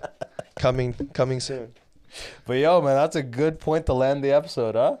idea. Coming soon. But yo, man, that's a good point to land the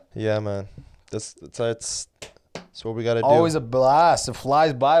episode, huh? Yeah, man. That's what we gotta do. Always a blast. It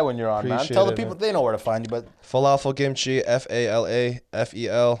flies by when you're on, man. Appreciate Tell the it, people man. they know where to find you, but Falafel Kimchi,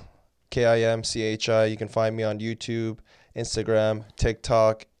 FALAFELKIMCHI. You can find me on YouTube, Instagram,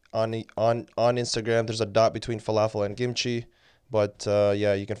 TikTok. On Instagram, there's a dot between falafel and kimchi, but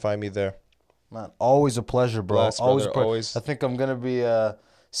yeah, you can find me there. man, always a pleasure, bro. Bless, always, brother, always. I think I'm gonna be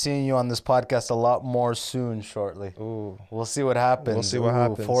seeing you on this podcast a lot more soon, shortly. Ooh. We'll see what happens. We'll see what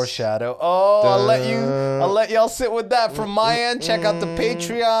happens. Foreshadow. Oh, I'll let y'all sit with that from my end. Check out the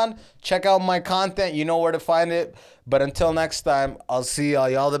Patreon. Check out my content. You know where to find it. But until next time, I'll see y'all.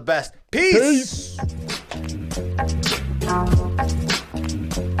 Y'all the best. Peace. Peace.